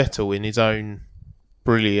 and Vettel, in his own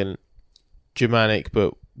brilliant Germanic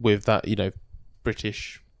but with that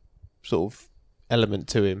British sort of element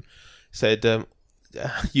to him, said,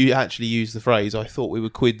 you actually used the phrase, I thought we were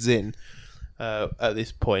quids in at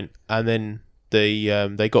this point, and then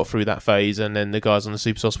they got through that phase, and then the guys on the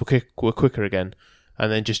super softs were quicker again, and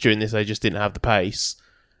then just during this they just didn't have the pace,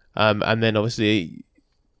 and then obviously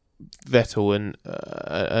Vettel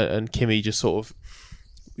and Kimi just sort of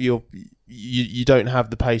you don't have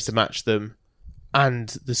the pace to match them, and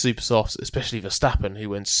the super softs, especially Verstappen, who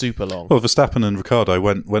went super long. Well, Verstappen and Ricciardo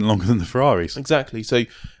went longer than the Ferraris. Exactly. So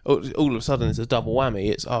all of a sudden it's a double whammy.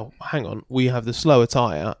 It's, oh, hang on, we have the slower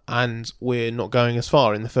tyre and we're not going as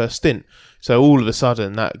far in the first stint. So all of a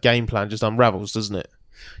sudden that game plan just unravels, doesn't it?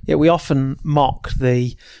 Yeah, we often mock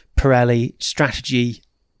the Pirelli strategy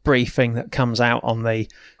briefing that comes out on the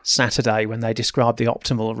Saturday when they describe the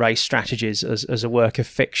optimal race strategies as a work of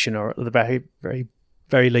fiction, or at the very, very,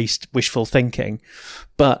 very least wishful thinking.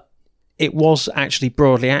 But it was actually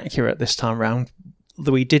broadly accurate this time round.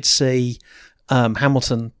 We did see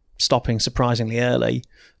Hamilton stopping surprisingly early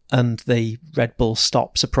and the Red Bull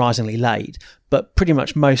stop surprisingly late, but pretty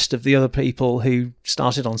much most of the other people who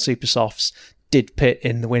started on super softs did pit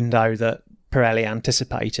in the window that Pirelli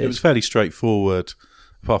anticipated. It was fairly straightforward,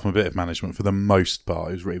 apart from a bit of management. For the most part,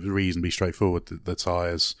 it was reasonably straightforward, the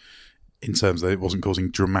tyres, in terms that it wasn't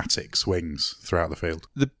causing dramatic swings throughout the field.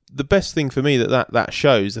 The best thing for me that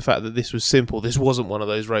shows the fact that this was simple. This wasn't one of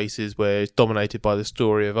those races where it's dominated by the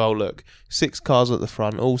story of, oh look, 6 cars at the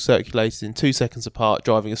front, all circulated in 2 seconds apart,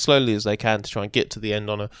 driving as slowly as they can to try and get to the end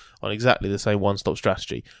on exactly the same one-stop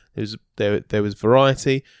strategy. There was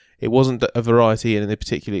variety. It wasn't a variety in a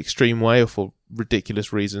particularly extreme way or for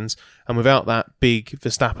ridiculous reasons. And without that big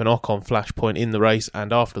Verstappen-Ocon flashpoint in the race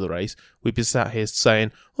and after the race, we'd be sat here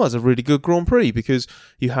saying, oh, it's a really good Grand Prix, because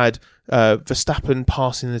you had Verstappen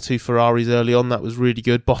passing the 2 Ferraris early on. That was really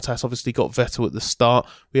good. Bottas obviously got Vettel at the start.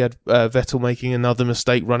 We had Vettel making another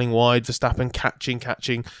mistake, running wide. Verstappen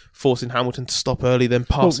catching, forcing Hamilton to stop early, then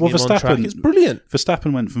passing him on track. It's brilliant.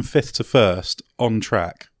 Verstappen went from 5th to 1st on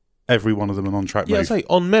track. Every one of them an on-track move. Yeah, I say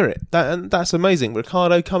on merit. And that's amazing.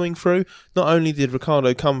 Ricciardo coming through. Not only did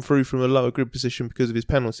Ricciardo come through from a lower grid position because of his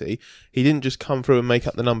penalty, he didn't just come through and make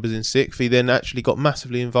up the numbers in 6th. He then actually got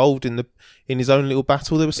massively involved in his own little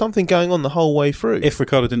battle. There was something going on the whole way through. If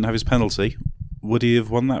Ricciardo didn't have his penalty, would he have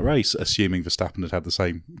won that race, assuming Verstappen had the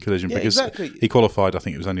same collision? Yeah, because exactly. He qualified, I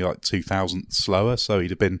think it was only like 2,000 slower, so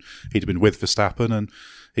he'd have been with Verstappen, and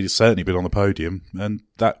he'd certainly been on the podium, and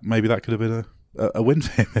that could have been a win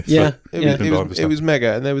for him. It was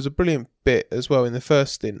mega. And there was a brilliant bit as well in the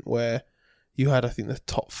first stint where you had, I think, the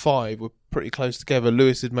top 5 were pretty close together.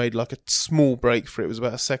 Lewis had made like a small break for it. It was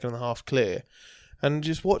about a second and a half clear. And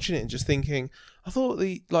just watching it and just thinking, I thought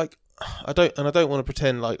I don't want to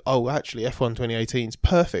pretend like, oh, actually F1 2018 is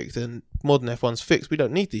perfect and modern F1's fixed. We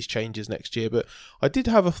don't need these changes next year. But I did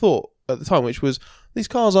have a thought at the time, which was these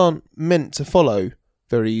cars aren't meant to follow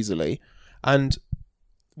very easily, and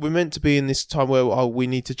we're meant to be in this time where we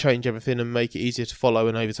need to change everything and make it easier to follow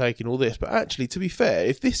and overtake and all this. But actually, to be fair,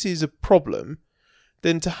 if this is a problem,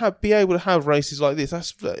 then to be able to have races like this,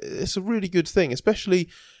 it's a really good thing, especially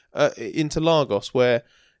into Lagos, where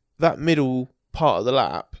that middle part of the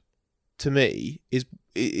lap, to me,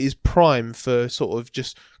 is prime for sort of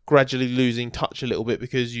just gradually losing touch a little bit,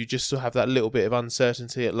 because you just have that little bit of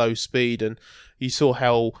uncertainty at low speed. And you saw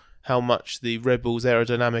how much the Red Bull's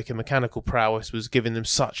aerodynamic and mechanical prowess was giving them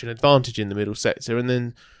such an advantage in the middle sector. And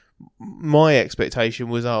then my expectation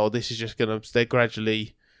was, this is just they're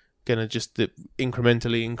gradually going to just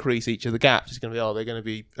incrementally increase each of the gaps. It's going to be, they're going to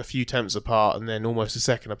be a few tenths apart, and then almost a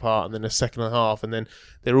second apart, and then a second and a half, and then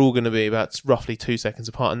they're all going to be about roughly 2 seconds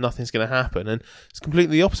apart, and nothing's going to happen. And it's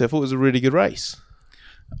completely the opposite. I thought it was a really good race.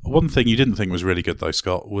 One thing you didn't think was really good, though,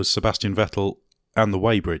 Scott, was Sebastian Vettel and the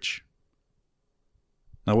Weybridge.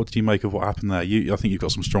 Now, what did you make of what happened there? I think you've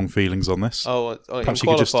got some strong feelings on this. In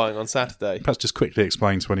qualifying on Saturday. Perhaps just quickly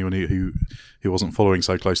explain to anyone who wasn't following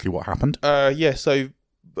so closely what happened. So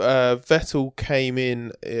Vettel came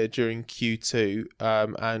in during Q2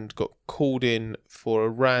 and got called in for a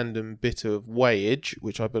random bit of weighage,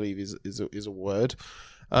 which I believe is a word.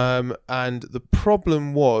 And the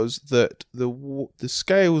problem was that the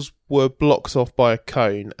scales were blocked off by a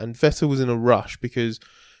cone, and Vettel was in a rush because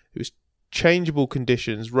it was changeable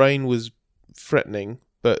conditions. Rain was threatening,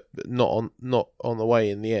 but not on the way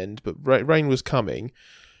in the end. But rain was coming.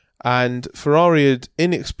 And Ferrari had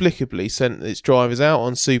inexplicably sent its drivers out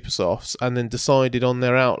on Supersofts and then decided on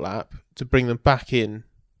their outlap to bring them back in.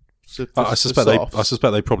 I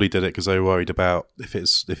suspect they probably did it because they were worried about if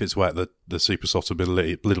it's wet, the Supersofts would be a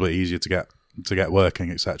little bit easier to get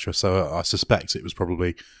working, etc. So I suspect it was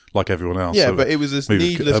probably like everyone else. Yeah, but it was a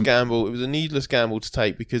needless gamble. It was a needless gamble to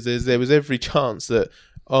take, because there was every chance that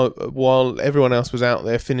while everyone else was out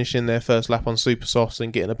there finishing their first lap on Supersofts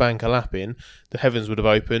and getting a banker lap in, the heavens would have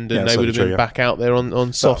opened and they would have been back out there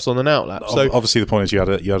on softs on an outlap. So obviously the point is you had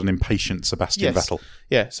an impatient Sebastian Vettel.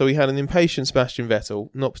 Yeah, so we had an impatient Sebastian Vettel,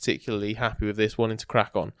 not particularly happy with this, wanting to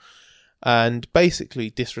crack on, and basically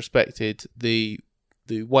disrespected the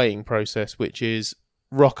weighing process, which is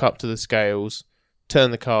rock up to the scales,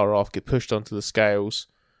 turn the car off, get pushed onto the scales,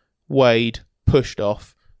 weighed, pushed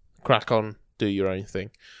off, crack on, do your own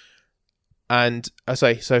thing. And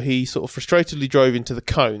so he sort of frustratedly drove into the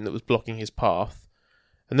cone that was blocking his path.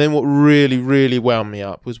 And then what really, really wound me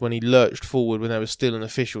up was when he lurched forward when there was still an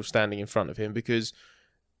official standing in front of him, because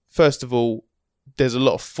first of all, there's a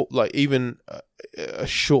lot of even a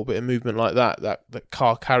short bit of movement like that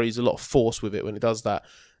car carries a lot of force with it when it does that.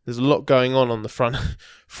 There's a lot going on the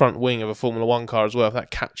front wing of a Formula 1 car as well. If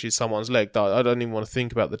that catches someone's leg, I don't even want to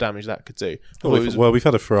think about the damage that could do. We've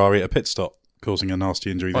had a Ferrari at a pit stop causing a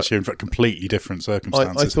nasty injury this year in fact completely different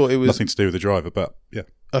circumstances. I thought it was nothing to do with the driver, but yeah.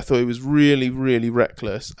 I thought it was really, really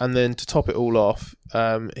reckless. And then to top it all off,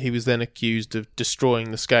 he was then accused of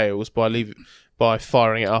destroying the scales by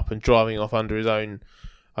firing it up and driving off under his own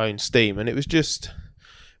steam. And it was just,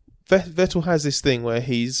 Vettel has this thing where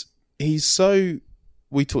he's so,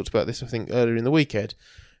 we talked about this I think earlier in the weekend,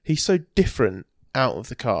 he's so different out of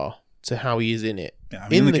the car to how he is in it. Yeah, I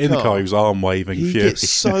mean, in the car he was arm waving he fury. Gets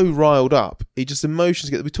so riled up. He just emotions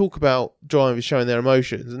get. We talk about drivers showing their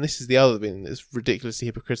emotions, and this is the other thing that's ridiculously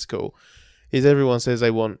hypocritical, is everyone says they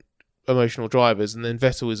want emotional drivers, and then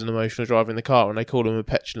Vettel is an emotional driver in the car, and they call him a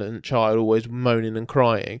petulant child, always moaning and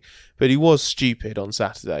crying. But he was stupid on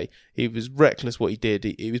Saturday. He was reckless what he did.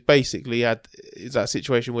 He was basically had that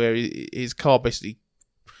situation where his car basically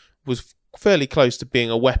was fairly close to being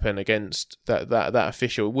a weapon against that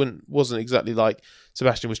official. It wasn't exactly like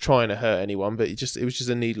Sebastian was trying to hurt anyone, but it was just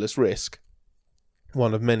a needless risk.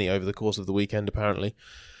 One of many over the course of the weekend, apparently.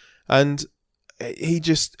 And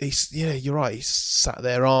you're right, he sat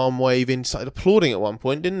there arm waving, started applauding at one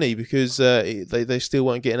point, didn't he? Because they still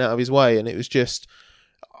weren't getting out of his way, and it was just,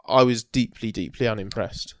 I was deeply, deeply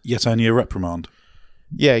unimpressed. Yet only a reprimand.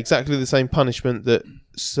 Yeah, exactly the same punishment that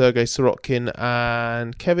Sergei Sorokin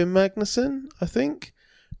and Kevin Magnussen, I think,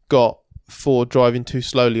 got for driving too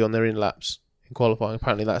slowly on their in-laps in qualifying.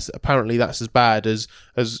 Apparently that's as bad as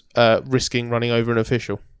risking running over an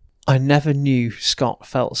official. I never knew Scott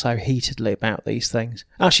felt so heatedly about these things.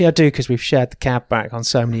 Actually, I do, because we've shared the cab back on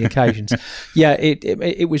so many occasions. Yeah,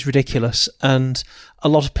 it was ridiculous, and a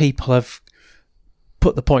lot of people have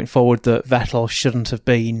put the point forward that Vettel shouldn't have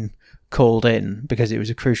been called in because it was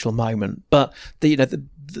a crucial moment. But the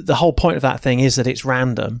the whole point of that thing is that it's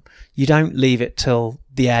random. You don't leave it till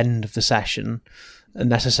the end of the session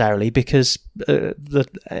necessarily, because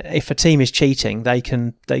if a team is cheating, they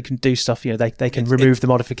can do stuff. They can remove the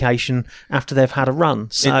modification after they've had a run.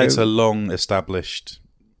 So it's a long established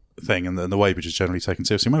thing, and the weighbridge is generally taken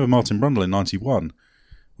seriously. Remember Martin Brundle in '91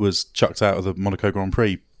 was chucked out of the Monaco Grand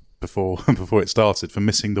Prix before it started for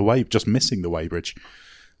missing the weighbridge,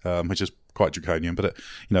 which is quite draconian. But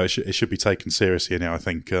it should be taken seriously now, I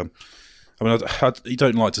think. You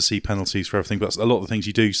don't like to see penalties for everything, but a lot of the things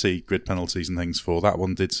you do see grid penalties and things for, that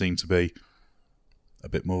one did seem to be a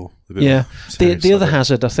bit more. The other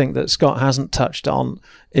hazard I think that Scott hasn't touched on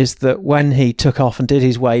is that when he took off and did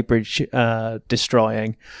his weighbridge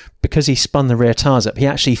destroying, because he spun the rear tyres up, he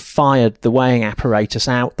actually fired the weighing apparatus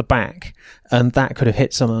out the back, and that could have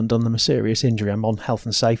hit someone and done them a serious injury. I'm on health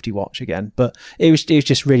and safety watch again, but it was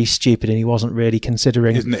just really stupid, and he wasn't really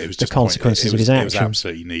considering the consequences of his actions. It was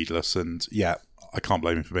absolutely needless, and I can't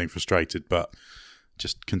blame him for being frustrated, but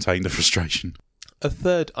just contain the frustration. A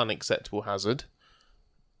third unacceptable hazard: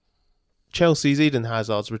 Chelsea's Eden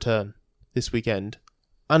Hazard's return this weekend.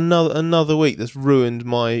 Another week that's ruined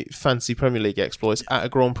my fancy Premier League exploits at a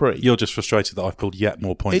Grand Prix. You're just frustrated that I've pulled yet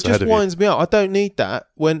more points ahead of you. It just winds me up. I don't need that.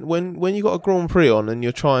 When you got a Grand Prix on and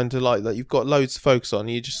you're trying to that you've got loads to focus on,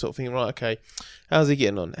 you're just sort of thinking, right, okay, how's he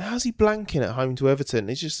getting on? How's he blanking at home to Everton?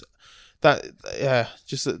 It's just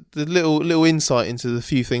the little insight into the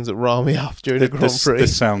few things that rile me up during a Grand Prix.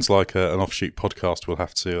 This sounds like an offshoot podcast we'll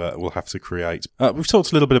have to create. We've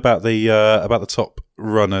talked a little bit about the top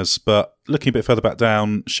runners, but looking a bit further back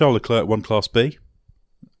down, Charles Leclerc won Class B.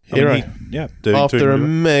 Hero. After a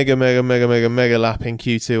doing mega lap in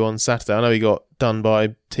Q2 on Saturday. I know he got done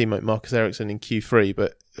by teammate Marcus Ericsson in Q3,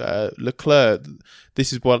 but Leclerc,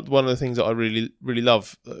 this is one of the things that I really, really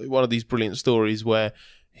love. One of these brilliant stories where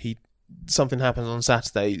something happens on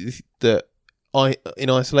Saturday that in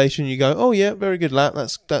isolation you go, oh yeah, very good lap,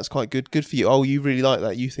 that's quite good for you. Oh, you really like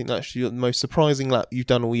that, you think that's the most surprising lap you've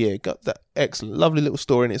done all year. Got that excellent, lovely little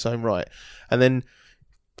story in its own right. And then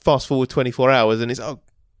fast forward 24 hours and it's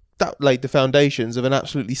that laid the foundations of an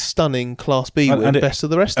absolutely stunning Class B win, best of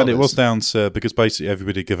the rest of us. And it was down to, because basically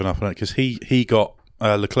everybody had given up on it, because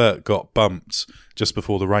Leclerc got bumped just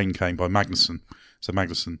before the rain came by Magnussen. So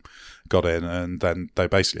Magnussen got in, and then they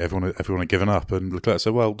basically everyone had given up, and Leclerc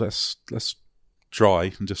said, "Well, let's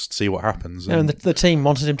try and just see what happens." And the team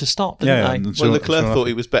wanted him to stop, didn't they? Well, Leclerc thought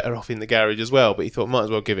he was better off in the garage as well, but he thought might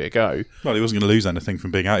as well give it a go. Well, he wasn't going to lose anything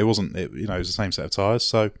from being out. It was the same set of tyres,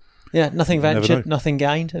 so nothing ventured, nothing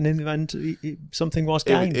gained, and in the end, something was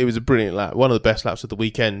gained. It was a brilliant lap, one of the best laps of the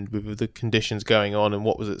weekend with the conditions going on and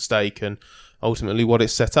what was at stake, and ultimately what it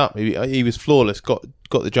set up. He was flawless, got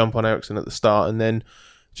the jump on Ericsson at the start, and then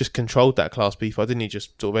just controlled that Class B fight, didn't he?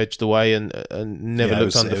 Just sort of edged away and never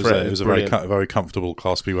looked under threat. It was a very comfortable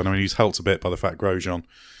Class B one. I mean, he was helped a bit by the fact Grosjean,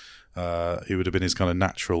 who would have been his kind of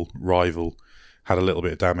natural rival, had a little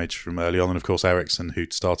bit of damage from early on. And of course, Ericsson,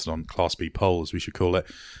 who'd started on Class B pole, as we should call it,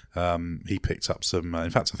 he picked up some...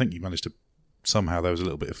 in fact, I think he managed to... Somehow there was a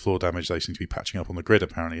little bit of floor damage they seem to be patching up on the grid,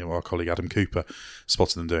 apparently. Our colleague Adam Cooper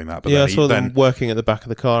spotted them doing that. But I saw them working at the back of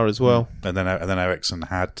the car as well. And then Ericsson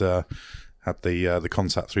had the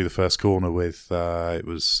contact through the first corner with it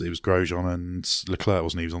was Grosjean and Leclerc,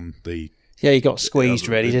 wasn't he? He was on the... Yeah, he got squeezed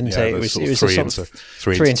really, didn't he? It was a sort of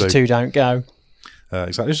 3 into 2 don't go.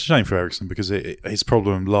 Exactly. It's a shame for Ericsson because his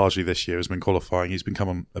problem largely this year has been qualifying. He's been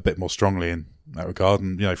coming a bit more strongly in that regard,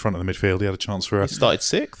 and front of the midfield he had a chance for... He started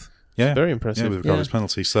 6th. Yeah, very impressive. Yeah, with regard to his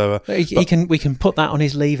penalty. So we can put that on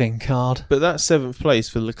his leaving card. But that 7th place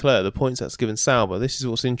for Leclerc, the points that's given Sauber. This is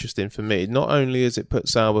what's interesting for me. Not only has it put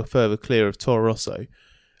Sauber further clear of Toro Rosso,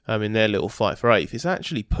 in their little fight for 8th, it's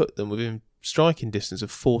actually put them within striking distance of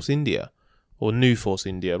Force India or New Force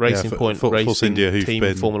India, Racing Point, Force India,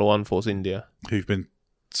 team Formula One Force India, who've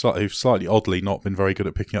slightly oddly not been very good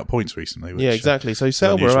at picking up points recently. Yeah, exactly. So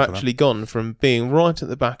Sauber have actually gone from being right at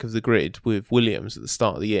the back of the grid with Williams at the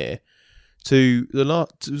start of the year to the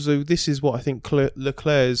last. So this is what I think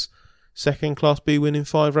Leclerc's second Class B win in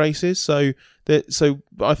 5 races. So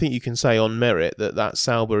I think you can say on merit that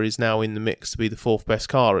Sauber is now in the mix to be the 4th best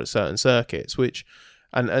car at certain circuits. Which,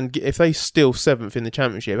 and if they still 7th in the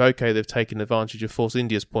championship, okay, they've taken advantage of Force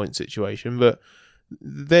India's point situation, but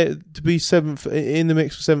they're to be 7th in the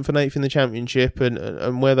mix for 7th and 8th in the championship,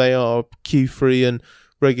 and where they are Q3 and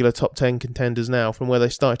regular top 10 contenders now from where they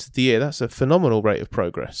started the year, that's a phenomenal rate of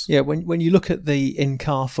progress. Yeah, when you look at the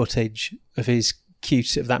in-car footage of his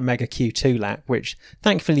of that mega Q2 lap, which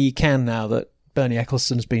thankfully you can now that Bernie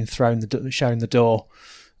Ecclestone's been shown the door,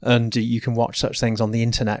 and you can watch such things on the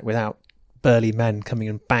internet without burly men coming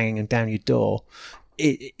and banging down your door.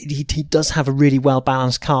 he does have a really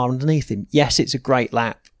well-balanced car underneath him. Yes, it's a great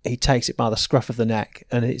lap. He takes it by the scruff of the neck,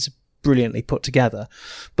 and it's brilliantly put together.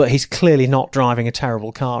 But he's clearly not driving a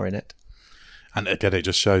terrible car in it. And again, it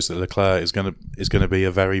just shows that Leclerc is going to be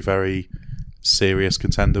a very, very serious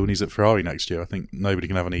contender when he's at Ferrari next year. I think nobody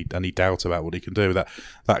can have any doubt about what he can do. That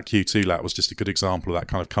Q2 lap was just a good example of that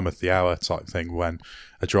kind of cometh the hour type thing, when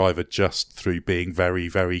a driver, just through being very,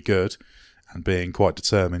 very good and being quite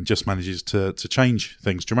determined, just manages to change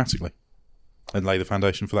things dramatically and lay the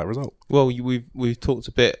foundation for that result. Well, we've talked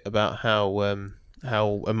a bit about how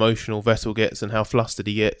emotional Vettel gets and how flustered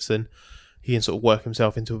he gets, and he can sort of work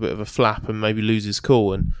himself into a bit of a flap and maybe lose his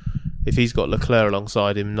cool. And if he's got Leclerc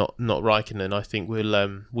alongside him, not Raikkonen, I think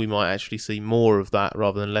we might actually see more of that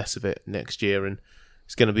rather than less of it next year. And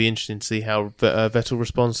it's going to be interesting to see how Vettel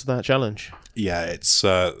responds to that challenge. Yeah, it's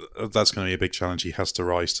that's going to be a big challenge he has to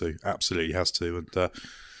rise to. Absolutely has to. And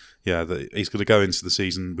he's going to go into the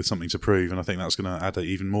season with something to prove, and I think that's going to add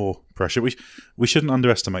even more pressure. We shouldn't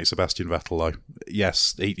underestimate Sebastian Vettel, though.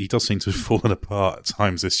 Yes, he does seem to have fallen apart at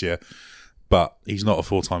times this year, but he's not a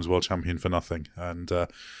 4-times world champion for nothing. And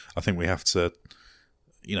I think we have to,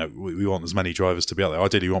 we want as many drivers to be out there.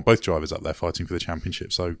 Ideally, we want both drivers up there fighting for the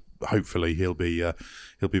championship. So hopefully he'll be a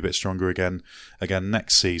bit stronger again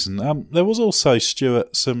next season. There was also,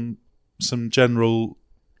 Stuart, some general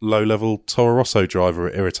low-level Toro Rosso driver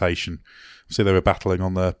irritation. So they were battling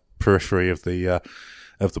on the periphery of the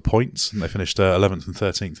points, and they finished 11th and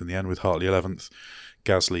 13th in the end, with Hartley 11th,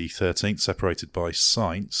 Gasly 13th, separated by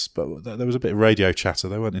Sainz. But there was a bit of radio chatter.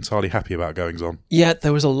 They weren't entirely happy about goings on. Yeah,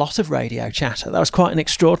 there was a lot of radio chatter. That was quite an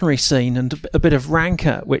extraordinary scene, and a bit of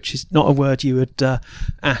rancor, which is not a word you would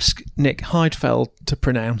ask Nick Heidfeld to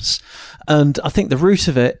pronounce. And I think the root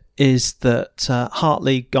of it is that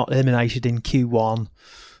Hartley got eliminated in Q1.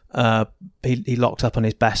 He locked up on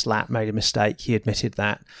his best lap, made a mistake. He admitted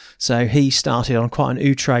that. So he started on quite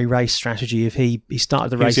an outre race strategy. If he started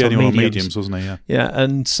the race on mediums, wasn't he? Yeah,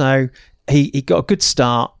 and so he got a good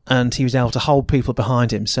start, and he was able to hold people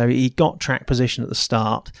behind him. So he got track position at the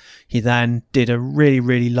start. He then did a really,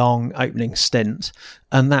 really long opening stint,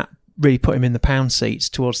 and that really put him in the pound seats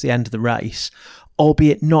towards the end of the race,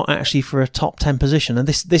 albeit not actually for a top 10 position. And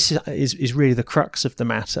this is really the crux of the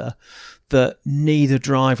matter, that neither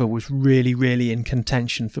driver was really, really in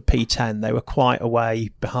contention for P10. They were quite a way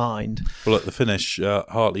behind. Well, at the finish,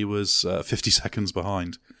 Hartley was 50 seconds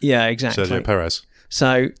behind. Yeah, exactly. Sergio Perez.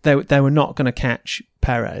 So they were not going to catch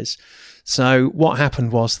Perez. So what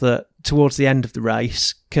happened was that towards the end of the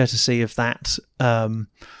race, courtesy of that,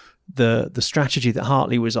 the strategy that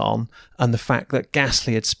Hartley was on, and the fact that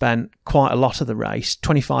Gasly had spent quite a lot of the race,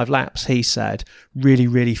 25 laps, he said, really,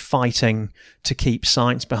 really fighting to keep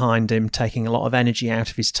Sainz behind him, taking a lot of energy out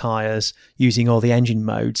of his tyres, using all the engine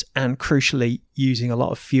modes, and crucially using a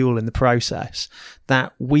lot of fuel in the process.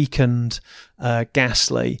 That weakened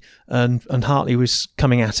Gasly, and Hartley was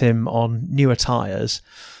coming at him on newer tyres.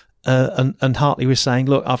 And Hartley was saying,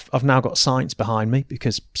 look, I've now got Sainz behind me,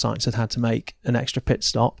 because Sainz had to make an extra pit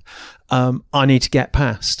stop. I need to get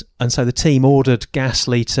past. And so the team ordered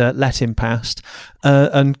Gasly to let him past,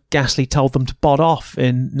 and Gasly told them to bod off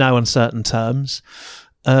in no uncertain terms.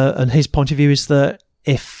 And his point of view is that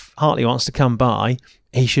if Hartley wants to come by,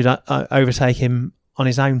 he should overtake him on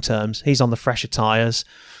his own terms. He's on the fresher tyres.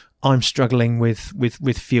 I'm struggling with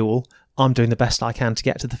fuel. I'm doing the best I can to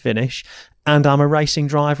get to the finish, and I'm a racing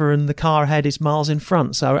driver, and the car ahead is miles in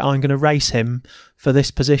front, so I'm going to race him for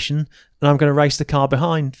this position, and I'm going to race the car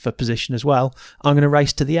behind for position as well. I'm going to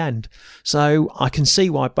race to the end. So I can see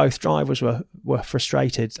why both drivers were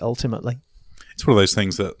frustrated ultimately. It's one of those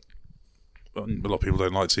things that a lot of people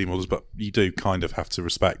don't like team orders, but you do kind of have to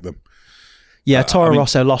respect them. Yeah, Toro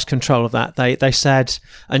Rosso lost control of that. They said,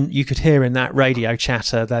 and you could hear in that radio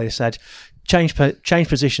chatter, they said, change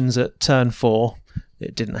positions at turn 4.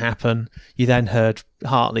 It didn't happen. You then heard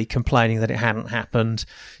Hartley complaining that it hadn't happened.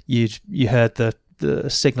 You heard the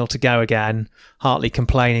signal to go again. Hartley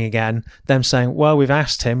complaining again. Them saying, well, we've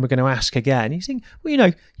asked him. We're going to ask again. You think,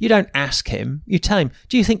 well, you don't ask him. You tell him.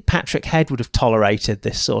 Do you think Patrick Head would have tolerated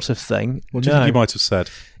this sort of thing? What do you think he might have said?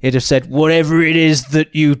 He'd have said, whatever it is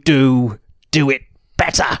that you do it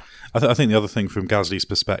better. I think the other thing from Gasly's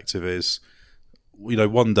perspective is,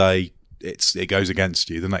 one day it goes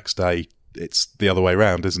against you. The next day, it's the other way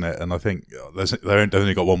around, isn't it? And I think they've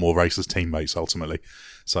only got one more race as teammates ultimately,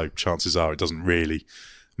 so chances are it doesn't really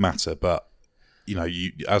matter. But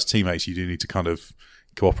you as teammates, you do need to kind of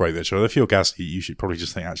cooperate with each other. If you're Gasly, you should probably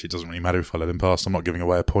just think, actually, it doesn't really matter if I let him past. I'm not giving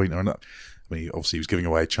away a point or not. I mean, obviously, he was giving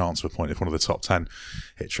away a chance of a point if one of the top 10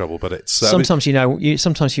 hit trouble. But it's sometimes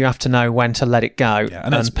sometimes you have to know when to let it go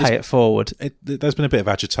and pay it forward. There's been a bit of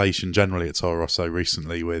agitation generally at Toro Rosso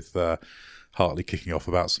recently with Hartley kicking off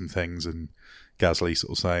about some things and Gasly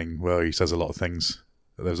sort of saying, well, he says a lot of things.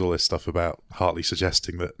 There was all this stuff about Hartley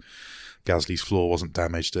suggesting that Gasly's floor wasn't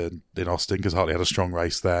damaged in Austin because Hartley had a strong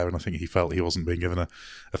race there, and I think he felt he wasn't being given a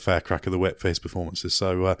fair crack of the whip for his performances.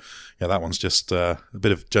 So, that one's just a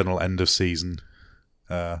bit of general end of season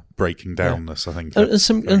breaking downness, I think.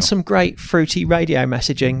 And some great fruity radio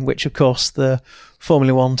messaging, which of course the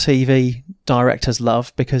Formula One TV directors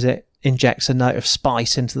love because it injects a note of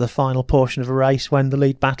spice into the final portion of a race when the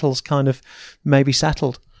lead battle's kind of maybe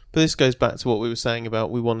settled. But this goes back to what we were saying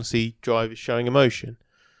about we want to see drivers showing emotion.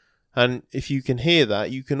 And if you can hear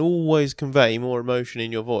that, you can always convey more emotion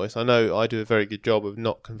in your voice. I know I do a very good job of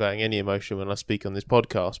not conveying any emotion when I speak on this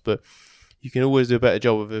podcast, but you can always do a better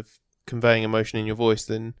job of conveying emotion in your voice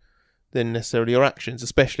than necessarily your actions,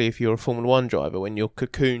 especially if you're a Formula One driver, when you're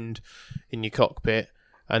cocooned in your cockpit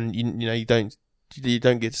and you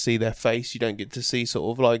don't get to see their face, you don't get to see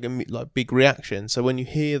sort of like big reaction. So when you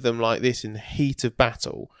hear them like this in the heat of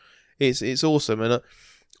battle, it's awesome. And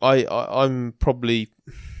I'm probably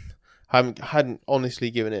hadn't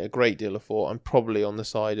honestly given it a great deal of thought. I'm probably on the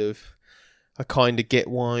side of I kind of get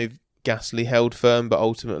why Gasly held firm, but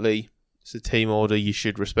ultimately it's a team order. You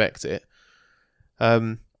should respect it.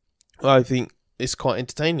 I think it's quite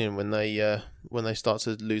entertaining when they start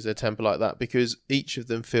to lose their temper like that, because each of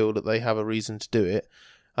them feel that they have a reason to do it.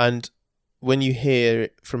 And when you hear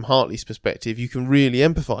it from Hartley's perspective, you can really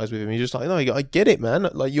empathise with him. You're just like, no, I get it, man.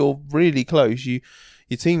 Like, you're really close.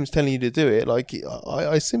 Your team's telling you to do it. Like,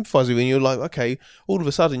 I sympathise with you, and you're like, okay, all of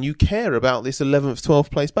a sudden you care about this 11th,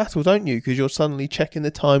 12th place battle, don't you? Because you're suddenly checking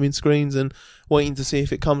the timing screens and waiting to see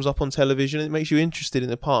if it comes up on television. It makes you interested in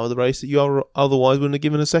the part of the race that you otherwise wouldn't have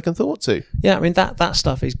given a second thought to. Yeah, I mean, that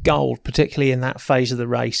stuff is gold, particularly in that phase of the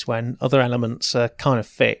race when other elements are kind of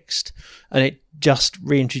fixed, and it just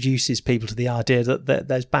reintroduces people to the idea that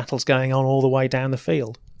there's battles going on all the way down the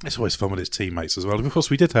field. It's always fun with his teammates as well. Of course,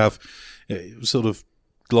 we did have sort of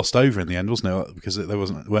glossed over in the end, wasn't it? Because there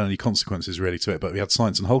weren't any consequences really to it. But we had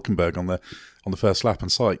Sainz and Hülkenberg on the first lap, and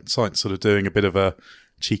Sainz sort of doing a bit of a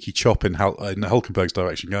cheeky chop in Hülkenberg's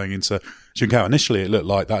direction going into Junção. Initially, it looked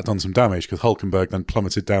like that had done some damage because Hülkenberg then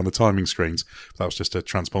plummeted down the timing screens. That was just a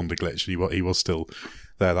transponder glitch. He was still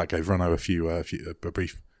there. That gave Renault a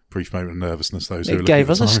brief moment of nervousness. It gave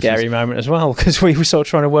us a scary moment as well because we were sort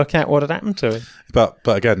of trying to work out what had happened to him. But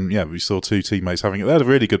again, yeah, we saw two teammates having it. They had a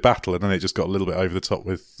really good battle, and then it just got a little bit over the top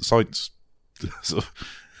with Sainz sort of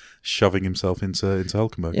shoving himself into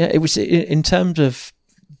Hülkenberg. Yeah, it was in terms of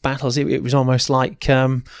battles. It was almost like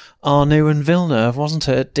Arnoux and Villeneuve, wasn't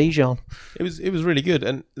it? At Dijon. It was really good,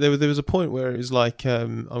 and there was a point where it was like,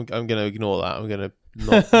 I'm going to ignore that. I'm going to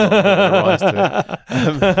not rise to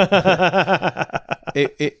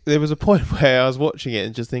it. There was a point where I was watching it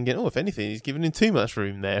and just thinking, if anything, he's giving him too much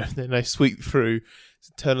room there. And then they sweep through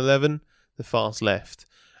turn 11, the fast left.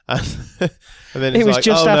 And then it's it was like,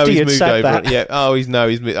 just after you'd said that. Yeah.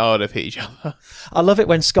 They've hit each other. I love it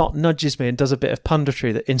when Scott nudges me and does a bit of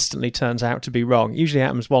punditry that instantly turns out to be wrong. It usually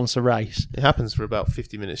happens once a race. It happens for about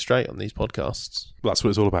 50 minutes straight on these podcasts. Well, that's what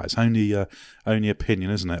it's all about. It's only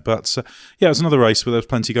opinion, isn't it? But it was another race where there was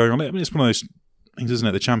plenty going on. I mean, it's one of those things, isn't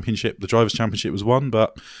it? The Drivers' Championship was won,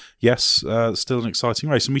 but yes, still an exciting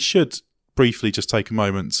race. And we should briefly just take a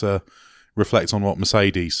moment to reflect on what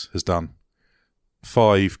Mercedes has done.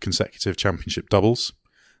 5 consecutive championship doubles.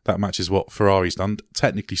 That matches what Ferrari's done.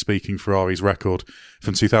 Technically speaking, Ferrari's record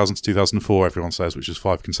from 2000 to 2004, everyone says, which is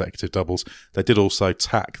 5 consecutive doubles. They did also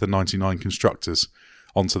tack the 99 constructors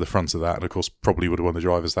onto the front of that, and of course probably would have won the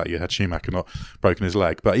drivers that year had Schumacher not broken his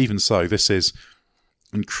leg. But even so, this is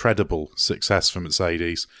incredible success for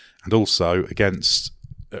Mercedes, and also against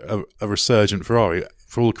a resurgent Ferrari.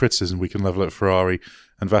 For all the criticism we can level at Ferrari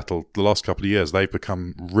and Vettel, the last couple of years they've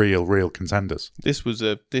become real contenders. This was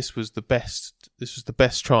the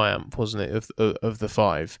best triumph, wasn't it, of the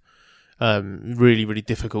 5? Really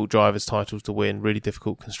difficult drivers' titles to win, really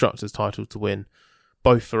difficult constructors' titles to win.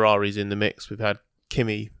 Both Ferraris in the mix. We've had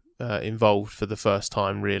Kimi involved for the first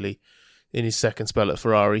time, really, in his second spell at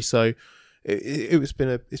Ferrari. So it's been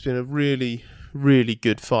a really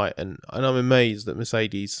good fight, and I'm amazed that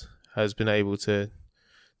Mercedes has been able to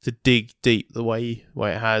dig deep the way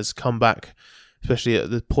it has, come back, especially at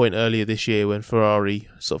the point earlier this year when Ferrari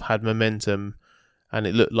sort of had momentum and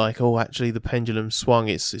it looked like, oh, actually the pendulum swung.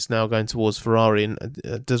 It's now going towards Ferrari.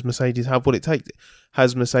 And does Mercedes have what it takes?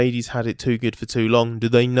 Has Mercedes had it too good for too long? Do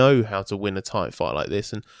they know how to win a tight fight like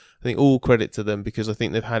this? And I think all credit to them, because I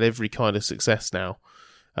think they've had every kind of success now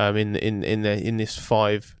in this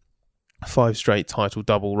five straight title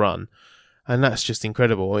double run, and that's just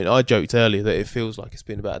incredible. I mean, I joked earlier that it feels like it's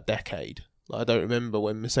been about a decade. I don't remember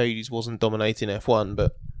when Mercedes wasn't dominating F1,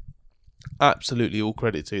 but absolutely all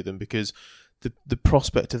credit to them, because the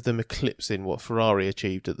prospect of them eclipsing what Ferrari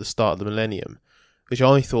achieved at the start of the millennium, which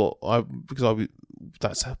I thought,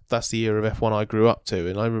 that's the era of F1 I grew up to,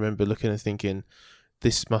 and I remember looking and thinking,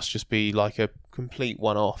 this must just be like a complete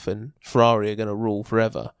one-off, and Ferrari are going to rule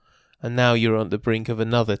forever. And now you're on the brink of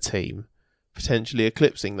another team potentially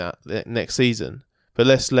eclipsing that next season. But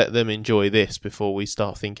let's let them enjoy this before we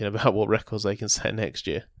start thinking about what records they can set next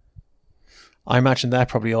year. I imagine they're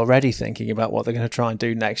probably already thinking about what they're going to try and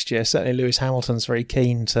do next year. Certainly Lewis Hamilton's very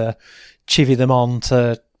keen to chivvy them on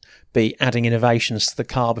to be adding innovations to the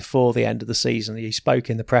car before the end of the season. He spoke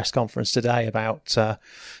in the press conference today about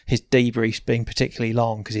his debriefs being particularly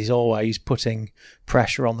long, because he's always putting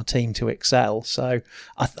pressure on the team to excel. So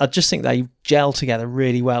I just think they gel together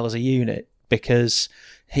really well as a unit, because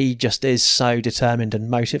he just is so determined and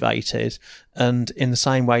motivated. And in the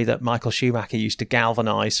same way that Michael Schumacher used to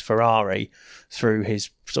galvanise Ferrari through his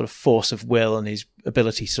sort of force of will and his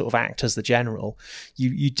ability to sort of act as the general,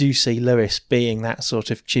 you do see Lewis being that sort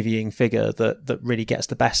of chivying figure that really gets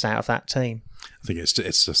the best out of that team. I think it's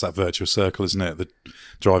just that virtuous circle, isn't it? The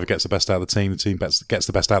driver gets the best out of the team gets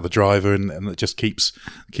the best out of the driver, and it just keeps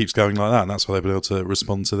going like that. And that's why they've been able to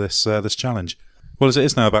respond to this challenge. Well, as it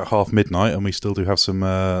is now about midnight, and we still do have some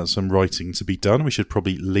writing to be done, we should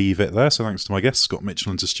probably leave it there. So thanks to my guests, Scott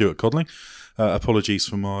Mitchell, and to Stuart Codling. Apologies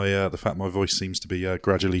for the fact my voice seems to be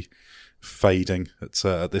gradually fading at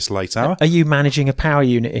this late hour. Are you managing a power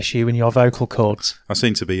unit issue in your vocal cords? I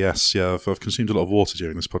seem to be, yes. Yeah, I've consumed a lot of water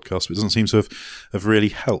during this podcast, but it doesn't seem to have really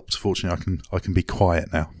helped. Fortunately, I can be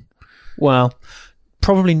quiet now. Well,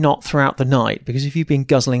 probably not throughout the night, because if you've been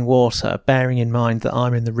guzzling water, bearing in mind that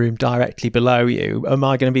I'm in the room directly below you, am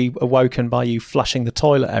I going to be awoken by you flushing the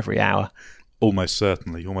toilet every hour? Almost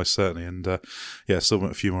certainly, and still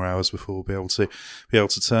a few more hours before we'll be able to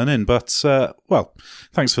turn in. But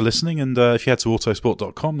thanks for listening. And if you head to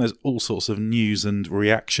autosport.com, there's all sorts of news and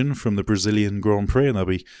reaction from the Brazilian Grand Prix, and there'll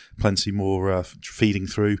be plenty more feeding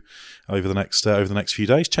through over the next few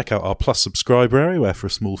days. Check out our Plus subscriber area, where for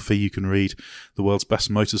a small fee you can read the world's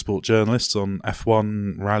best motorsport journalists on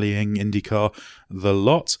F1, rallying, IndyCar, the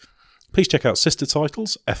lot. Please check out sister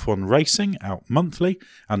titles, F1 Racing, out monthly,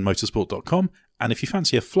 and motorsport.com. And if you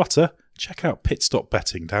fancy a flutter, check out Pit Stop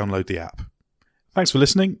Betting. Download the app. Thanks for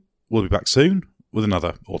listening. We'll be back soon with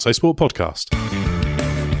another Autosport podcast.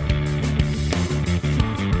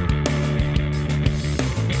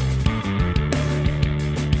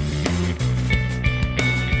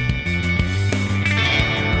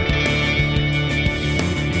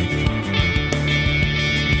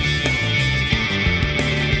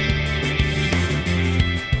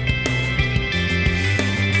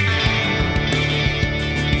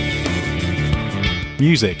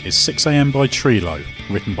 Music is 6am by Trilo,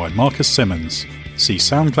 written by Marcus Simmons. See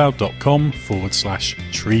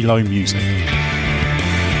soundcloud.com/Trilo Music.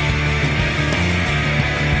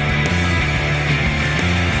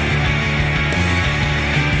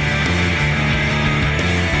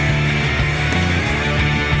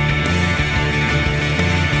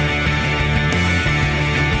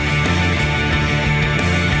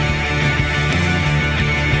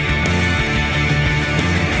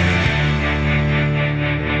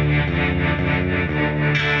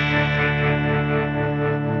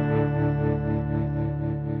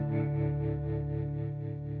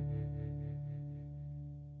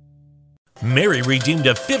 Mary redeemed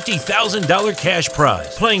a $50,000 cash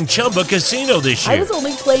prize playing Chumba Casino this year. I was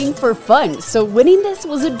only playing for fun, so winning this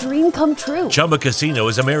was a dream come true. Chumba Casino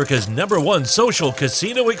is America's #1 social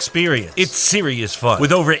casino experience. It's serious fun.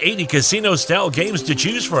 With over 80 casino-style games to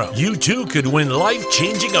choose from, you too could win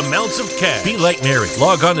life-changing amounts of cash. Be like Mary.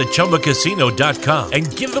 Log on to ChumbaCasino.com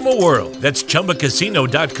and give them a whirl. That's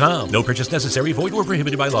ChumbaCasino.com. No purchase necessary. Void where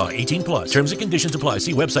prohibited by law. 18+. Terms and conditions apply.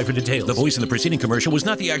 See website for details. The voice in the preceding commercial was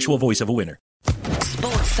not the actual voice of a winner.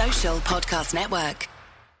 Sports Social Podcast Network.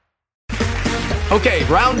 Okay,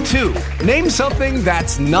 round 2. Name something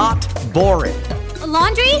that's not boring. A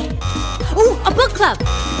laundry? Ooh, a book club.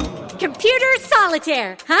 Computer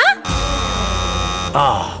solitaire, huh?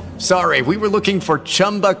 Ah, sorry, we were looking for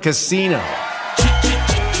Chumba Casino.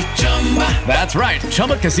 That's right.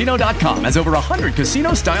 ChumbaCasino.com has over 100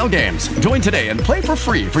 casino-style games. Join today and play for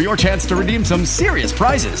free for your chance to redeem some serious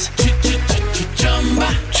prizes.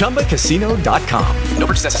 ChumbaCasino.com. No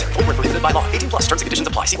purchase necessary. Void where prohibited by law. 18+. Terms and conditions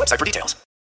apply. See website for details.